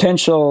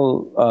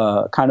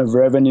potential kind of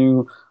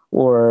revenue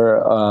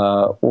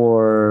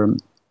or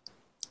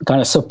kind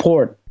of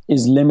support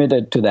is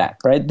limited to that,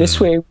 right? This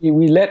way,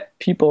 we let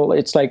people.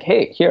 It's like,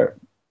 hey, here,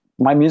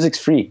 my music's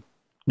free.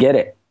 Get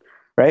it,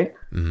 right?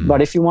 But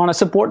if you want to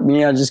support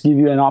me, I'll just give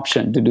you an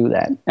option to do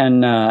that,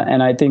 and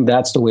I think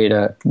that's the way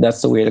to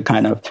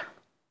kind of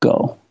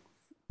go.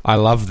 I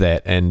love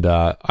that, and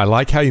I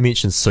like how you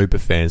mentioned super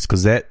fans,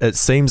 because it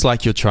seems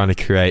like you're trying to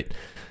create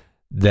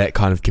that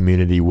kind of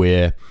community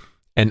where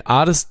an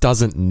artist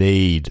doesn't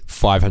need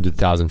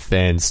 500,000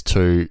 fans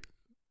to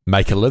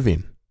make a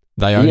living.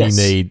 They only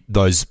need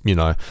those.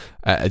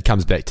 It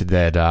comes back to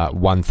that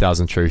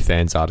 1,000 True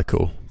Fans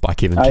article by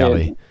Kevin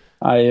Kelly.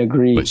 I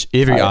agree. Which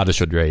every artist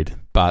should read.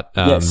 But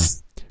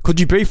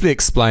could you briefly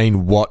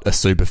explain what a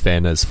super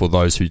fan is for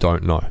those who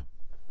don't know?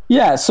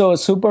 Yeah, so a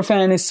super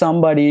fan is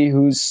somebody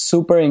who's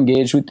super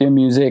engaged with your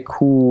music,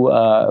 who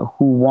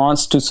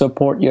wants to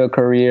support your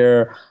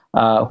career,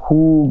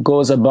 who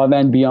goes above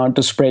and beyond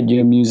to spread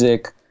your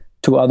music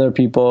to other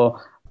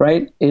people,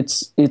 right?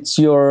 It's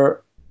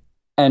your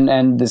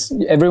and this,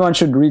 everyone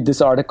should read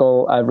this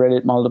article. I've read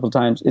it multiple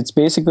times. It's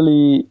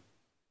basically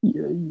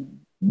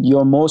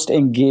your most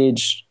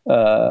engaged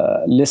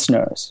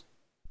listeners,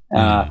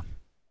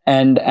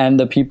 and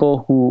the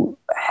people who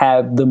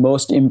have the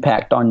most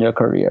impact on your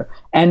career.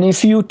 And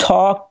if you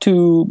talk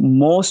to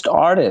most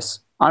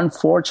artists,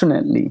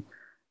 unfortunately,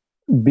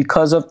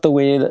 because of the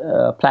way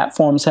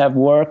platforms have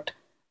worked,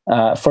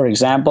 for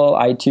example,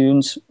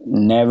 iTunes,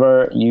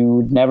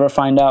 you'd never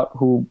find out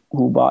who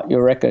bought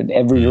your record,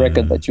 every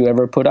record that you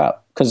ever put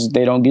out, because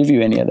they don't give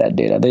you any of that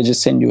data. They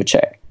just send you a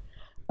check.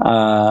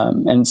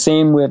 And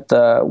same with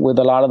a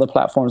lot of the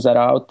platforms that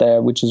are out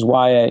there, which is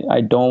why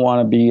I don't want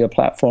to be a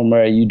platform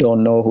where you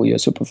don't know who your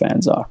super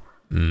fans are,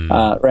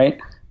 right?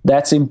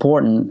 That's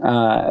important.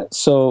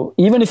 So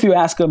even if you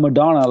ask a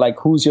Madonna, like,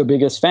 who's your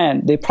biggest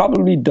fan, they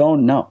probably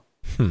don't know,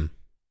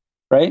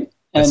 right?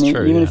 That's and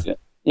true, even if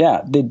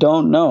they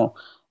don't know,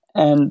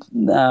 and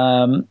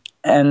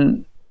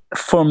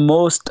for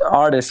most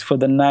artists, for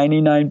the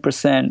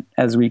 99%,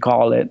 as we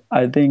call it,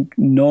 I think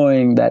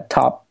knowing that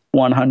top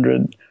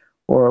 100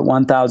 or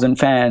 1,000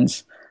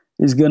 fans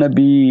is going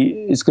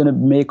to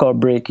make or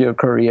break your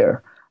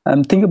career.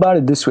 Think about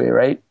it this way,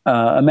 right?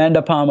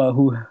 Amanda Palmer,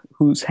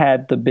 who's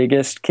had the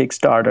biggest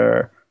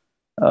Kickstarter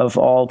of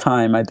all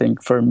time, I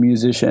think, for a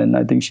musician.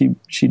 I think she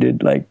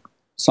did like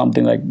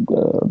something like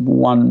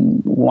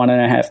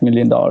 $1.5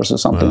 million or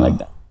something like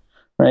that,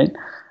 right?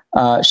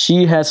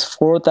 She has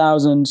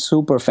 4,000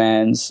 super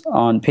fans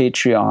on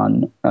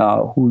Patreon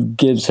who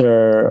gives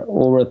her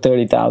over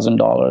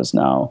 $30,000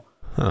 now.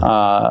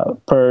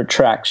 Per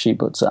track she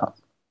puts out.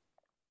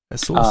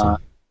 That's awesome.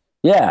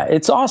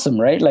 It's awesome,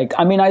 right? Like,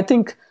 I mean, I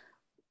think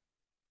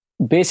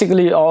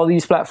basically all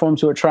these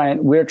platforms we're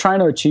trying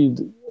to achieve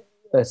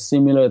a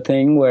similar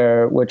thing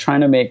where we're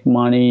trying to make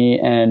money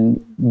and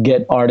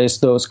get artists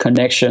those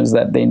connections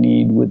that they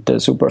need with the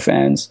super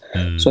fans,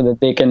 so that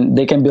they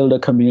can build a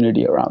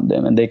community around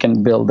them and they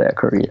can build their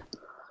career.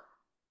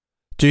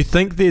 Do you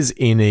think there's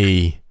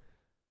any,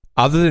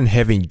 other than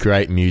having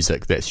great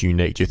music that's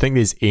unique, do you think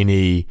there's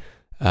any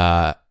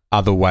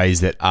other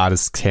ways that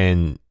artists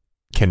can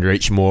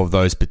reach more of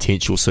those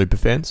potential super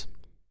fans?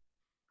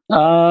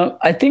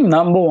 I think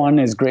number one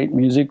is great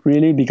music,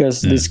 really,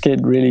 because this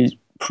kid really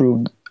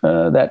proved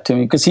that to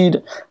me. Because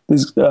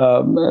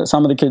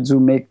some of the kids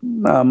who make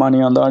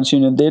money on the Artist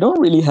Union, they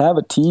don't really have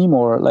a team,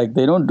 or like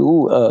they don't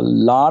do a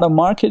lot of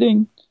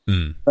marketing,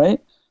 right?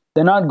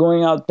 They're not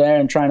going out there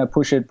and trying to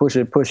push it,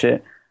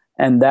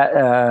 and that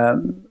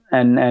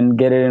and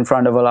get it in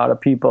front of a lot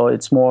of people.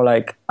 It's more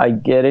like I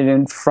get it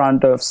in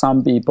front of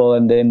some people,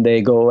 and then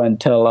they go and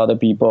tell other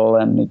people,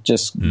 and it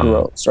just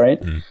grows, right?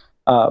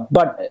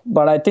 But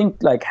I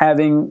think like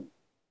having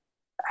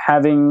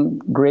having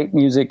great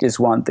music is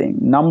one thing.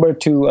 Number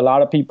two, a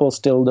lot of people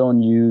still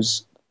don't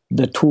use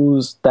the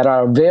tools that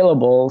are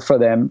available for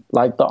them,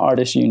 like the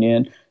Artist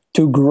Union,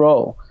 to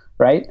grow,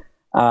 right?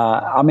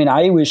 I mean,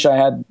 I wish I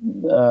had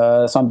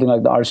something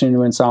like the Artist Union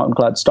when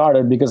SoundCloud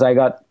started, because I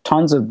got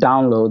tons of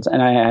downloads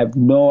and I have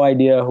no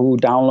idea who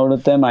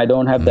downloaded them. I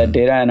don't have that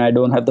data, and I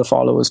don't have the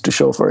followers to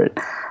show for it.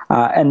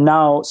 And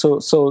now,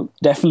 so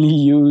definitely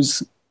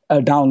use a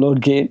download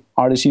gate,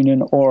 Artist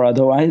Union or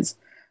otherwise.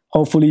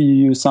 Hopefully you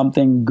use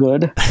something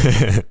good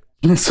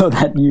so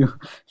that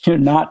you're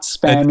not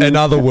spamming. In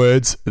other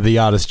words, the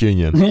Artist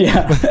Union.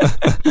 Yeah.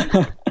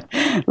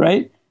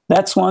 Right?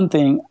 That's one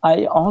thing.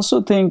 I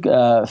also think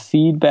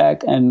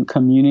feedback and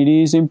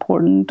community is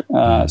important.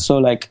 So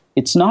like,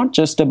 it's not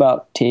just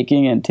about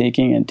taking and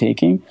taking and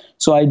taking.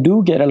 So I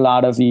do get a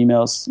lot of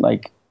emails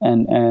like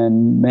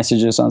and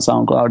messages on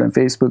SoundCloud and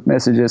Facebook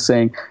messages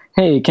saying,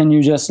 hey, can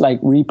you just like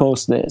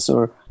repost this?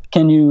 Or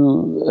can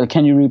you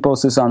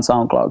repost this on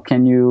SoundCloud?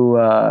 Can you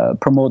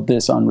promote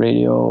this on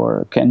radio?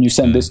 Or can you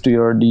send this to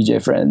your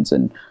DJ friends?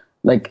 And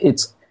like,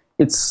 it's,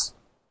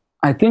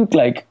 I think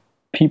like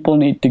people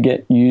need to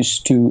get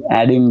used to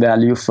adding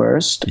value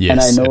first. Yes, and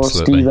I know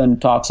absolutely. Steven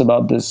talks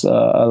about this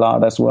a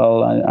lot as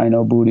well. I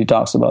know Booty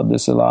talks about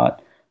this a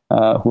lot,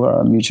 who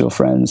are mutual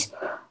friends.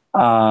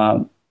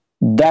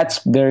 That's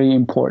very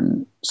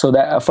important. So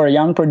that for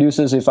young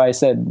producers, if I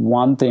said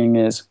one thing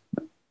is,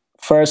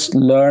 first,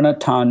 learn a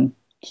ton,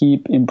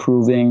 keep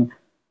improving,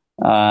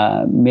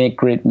 make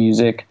great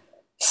music.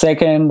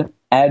 Second,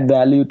 add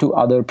value to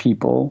other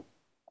people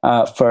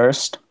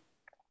first,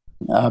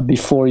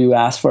 before you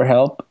ask for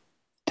help.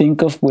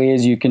 Think of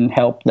ways you can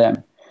help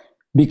them,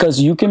 because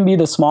you can be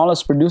the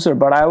smallest producer,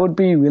 but I would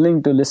be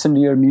willing to listen to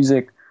your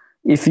music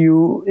if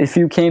you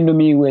came to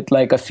me with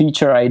like a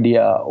feature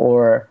idea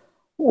or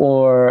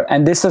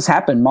and this has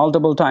happened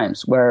multiple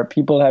times where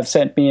people have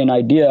sent me an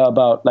idea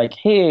about like,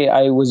 hey,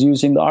 I was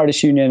using the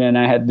Artist Union and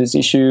I had this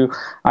issue.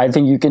 I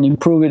think you can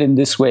improve it in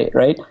this way,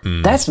 right?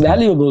 That's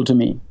valuable to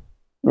me,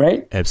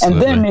 right?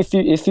 Absolutely. And then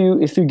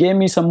if you gave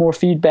me some more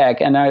feedback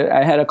and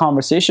I had a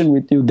conversation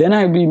with you, then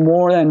I'd be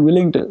more than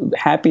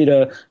happy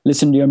to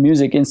listen to your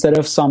music, instead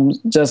of some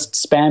just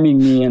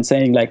spamming me and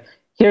saying like,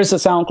 here's a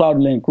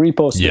SoundCloud link,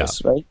 repost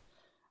this, right?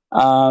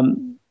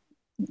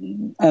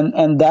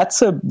 And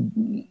that's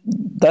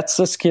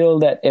a skill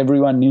that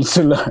everyone needs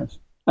to learn,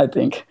 I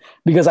think,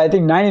 because I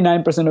think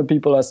 99% of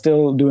people are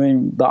still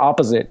doing the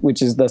opposite,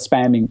 which is the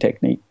spamming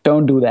technique.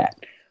 Don't do that.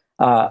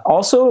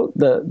 Also,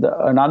 the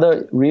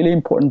another really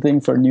important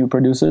thing for new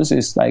producers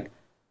is like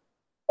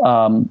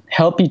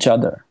help each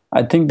other.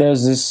 I think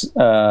there's this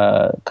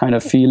kind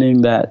of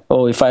feeling that,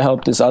 oh, if I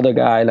help this other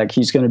guy, like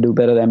he's going to do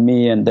better than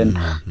me, and then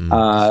I'm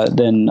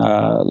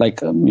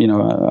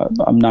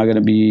not going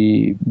to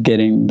be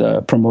getting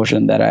the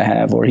promotion that I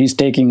have, or he's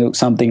taking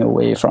something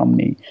away from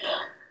me.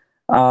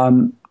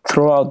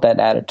 Throw out that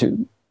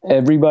attitude.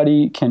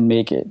 Everybody can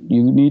make it.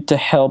 You need to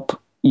help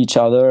each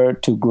other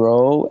to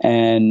grow,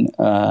 and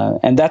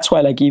that's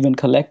why like even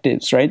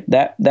collectives, right?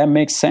 That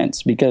makes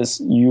sense, because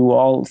you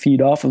all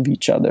feed off of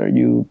each other.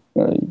 You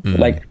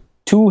like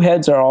two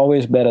heads are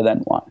always better than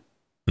one.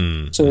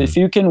 So if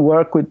you can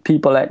work with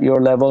people at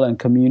your level and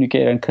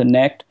communicate and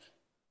connect,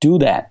 do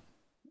that,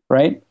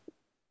 right?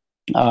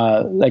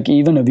 Like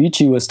even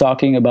Avicii was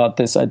talking about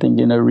this, I think,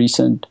 in a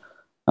recent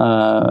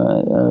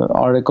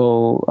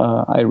article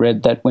I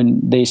read, that when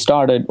they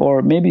started,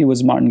 or maybe it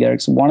was Martin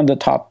Garrix, one of the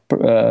top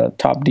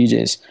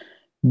DJs,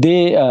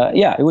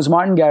 it was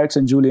Martin Garrix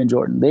and Julian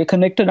Jordan. They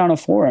connected on a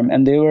forum,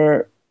 and they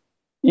were,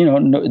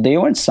 they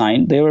weren't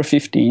signed. They were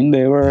 15.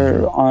 They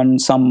were on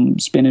some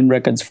Spinnin'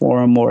 Records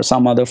forum or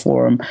some other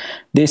forum.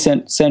 They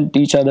sent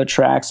each other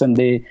tracks, and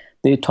they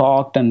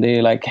talked, and they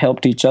like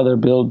helped each other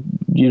build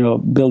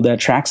their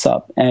tracks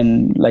up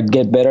and like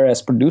get better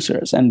as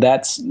producers. And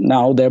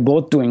now they're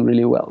both doing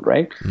really well,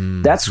 right?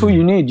 That's who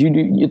you need.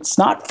 It's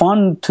not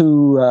fun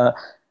to,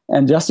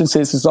 and Justin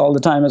says this all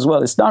the time as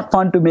well, it's not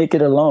fun to make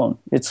it alone.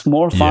 It's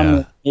more fun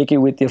to make it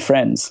with your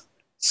friends.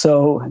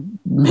 So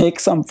make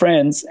some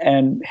friends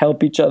and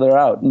help each other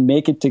out and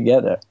make it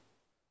together.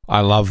 I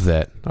love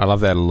that. I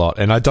love that a lot.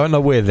 And I don't know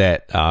where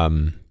that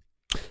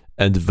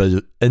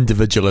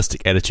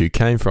individualistic attitude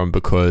came from,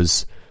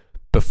 because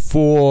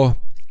before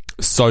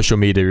social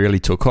media really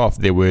took off,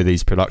 there were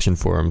these production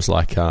forums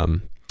like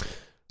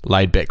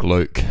Laid Back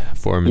Luke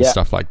forum and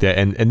stuff like that.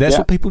 And that's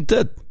what people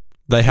did.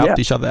 They helped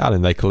each other out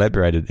and they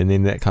collaborated, and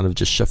then that kind of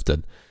just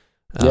shifted.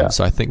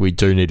 So I think we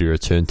do need to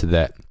return to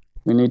that.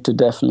 We need to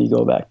definitely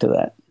go back to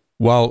that.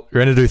 Well,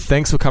 Ranidu,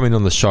 thanks for coming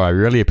on the show. I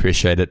really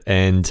appreciate it.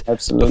 And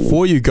absolutely.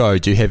 Before you go,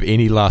 do you have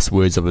any last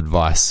words of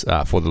advice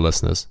for the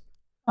listeners?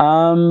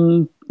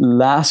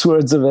 Last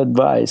words of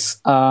advice.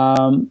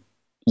 I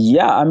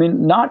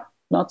mean, not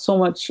so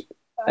much.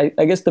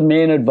 I guess the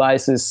main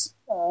advice is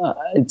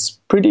it's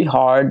pretty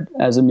hard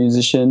as a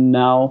musician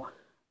now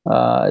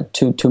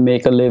to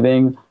make a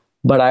living,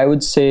 but I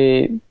would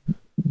say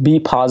be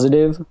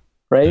positive,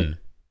 right?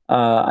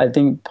 I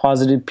think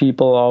positive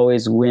people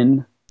always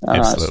win.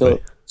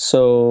 Absolutely.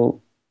 So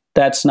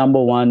that's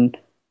number one.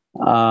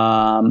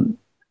 The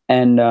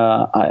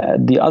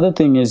other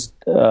thing is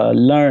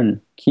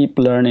keep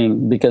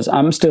learning, because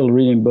I'm still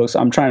reading books.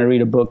 I'm trying to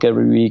read a book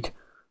every week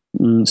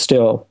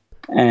still.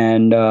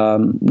 And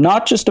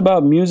not just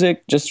about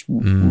music, just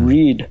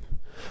read.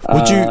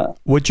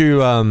 Would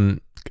you,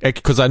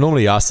 because I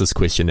normally ask this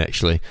question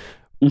actually,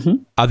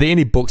 are there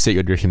any books that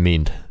you'd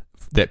recommend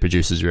that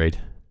producers read?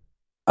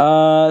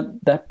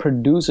 That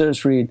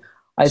producers read.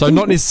 So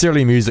not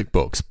necessarily music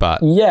books,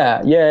 but...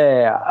 Yeah.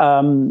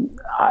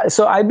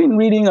 So I've been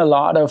reading a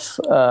lot of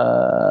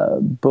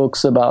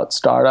books about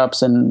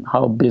startups and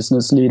how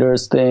business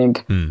leaders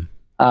think.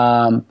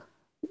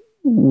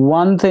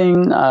 One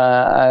thing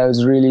I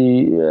was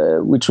really,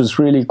 which was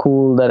really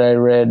cool that I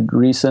read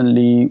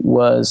recently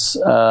was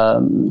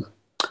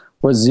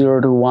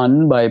 0 to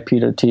 1 by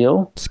Peter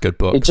Thiel. It's a good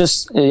book. It's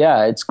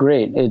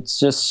great. It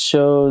just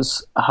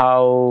shows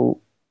how,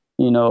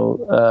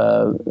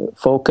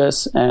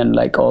 focus and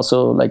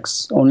also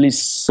only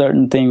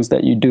certain things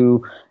that you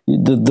do,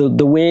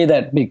 the way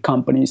that big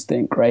companies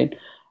think, right?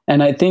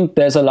 And I think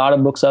there's a lot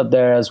of books out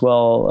there as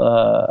well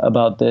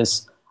about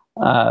this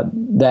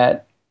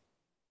that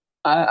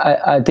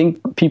I think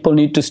people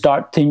need to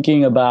start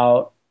thinking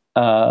about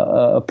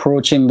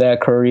approaching their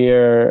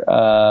career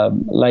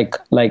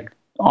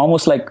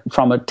almost like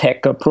from a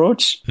tech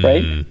approach,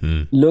 right?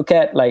 Look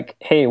at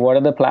hey, what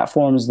are the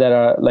platforms that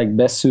are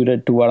best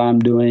suited to what I'm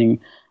doing?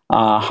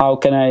 How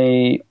can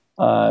I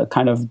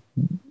kind of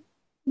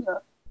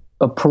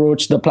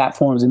approach the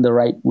platforms in the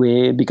right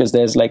way? Because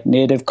there's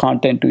native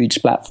content to each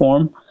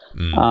platform.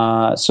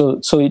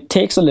 So it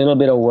takes a little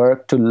bit of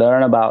work to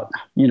learn about,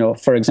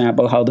 for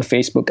example, how the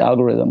Facebook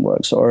algorithm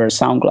works or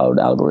SoundCloud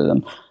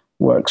algorithm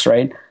works,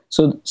 right?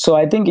 So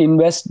I think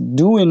invest a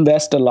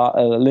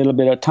little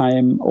bit of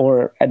time,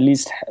 or at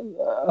least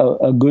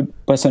a good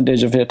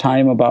percentage of your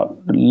time, about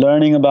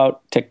learning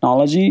about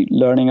technology,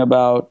 learning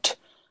about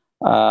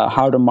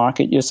how to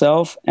market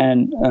yourself,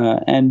 and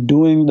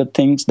doing the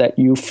things that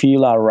you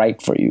feel are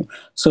right for you.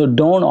 So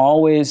don't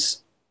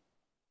always,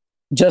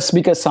 just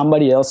because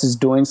somebody else is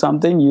doing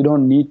something, you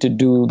don't need to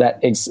do that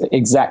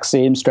exact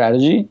same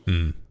strategy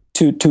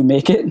to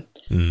make it.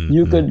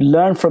 You could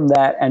learn from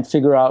that and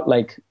figure out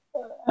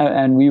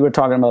and we were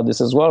talking about this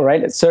as well,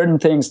 right? Certain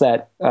things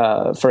that,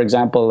 for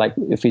example,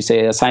 if we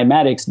say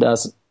Cymatics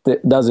does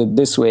it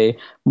this way,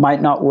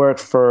 might not work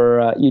for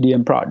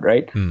EDM Prod,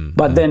 right?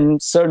 But then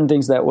certain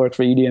things that work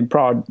for EDM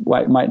Prod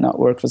might not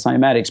work for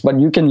Cymatics. But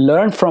you can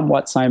learn from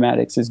what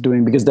Cymatics is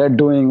doing, because they're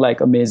doing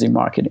amazing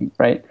marketing,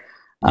 right?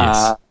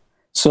 Yes.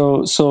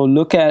 So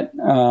look at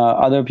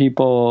other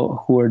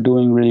people who are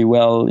doing really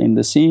well in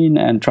the scene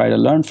and try to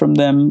learn from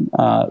them.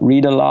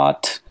 Read a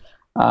lot.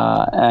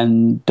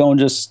 And don't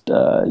just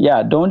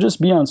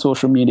be on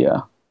social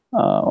media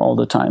all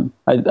the time.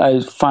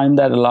 I find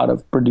that a lot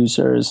of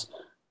producers,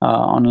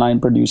 online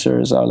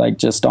producers, are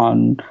just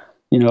on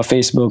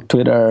Facebook,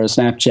 Twitter,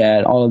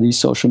 Snapchat, all of these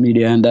social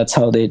media, and that's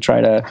how they try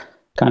to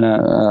kind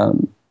of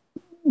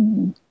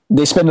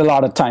they spend a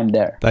lot of time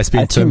there. They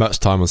spend too much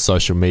time on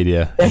social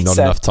media and not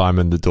enough time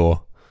in the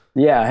door.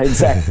 Yeah,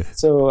 exactly.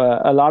 So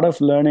a lot of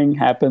learning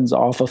happens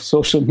off of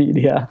social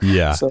media.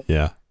 Yeah. So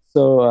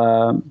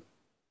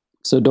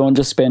don't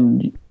just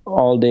spend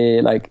all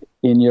day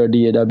in your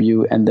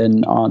DAW and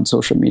then on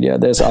social media.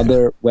 There's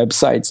other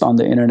websites on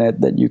the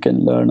internet that you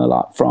can learn a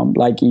lot from,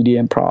 like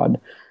EDM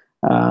Prod,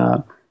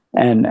 and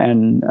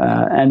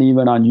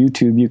even on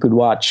YouTube you could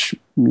watch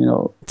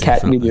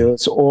cat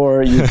videos,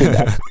 or you could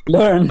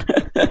learn,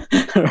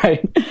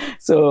 right?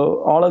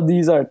 So all of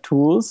these are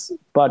tools,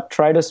 but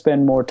try to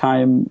spend more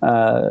time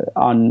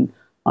on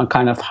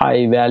kind of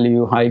high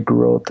value, high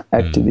growth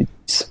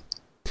activities.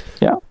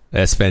 Yeah.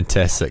 That's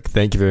fantastic.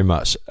 Thank you very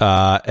much.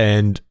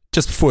 And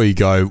just before you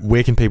go,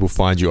 where can people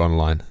find you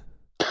online?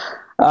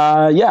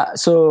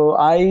 So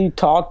I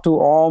talk to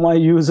all my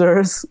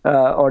users,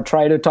 or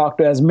try to talk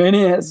to as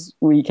many as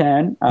we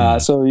can.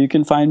 So you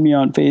can find me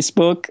on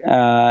Facebook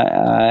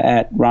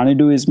at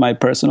Ranidu is my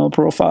personal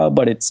profile,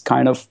 but it's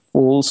kind of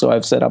full, so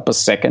I've set up a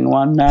second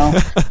one now.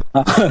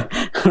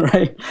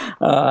 Right?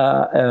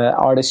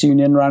 Artist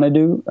Union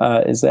Ranidu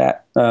is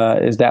that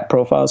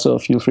profile. So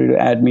feel free to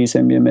add me,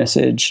 send me a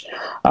message.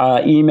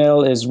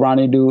 Email is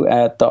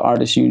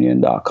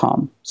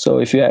ranidu@theartistunion.com. So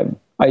if you have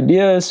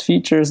ideas,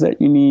 features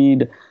that you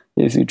need,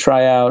 if you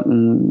try out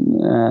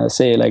and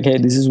say hey,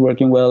 this is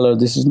working well, or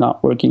this is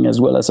not working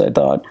as well as I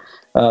thought,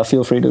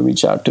 feel free to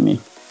reach out to me.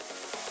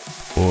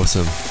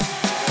 Awesome.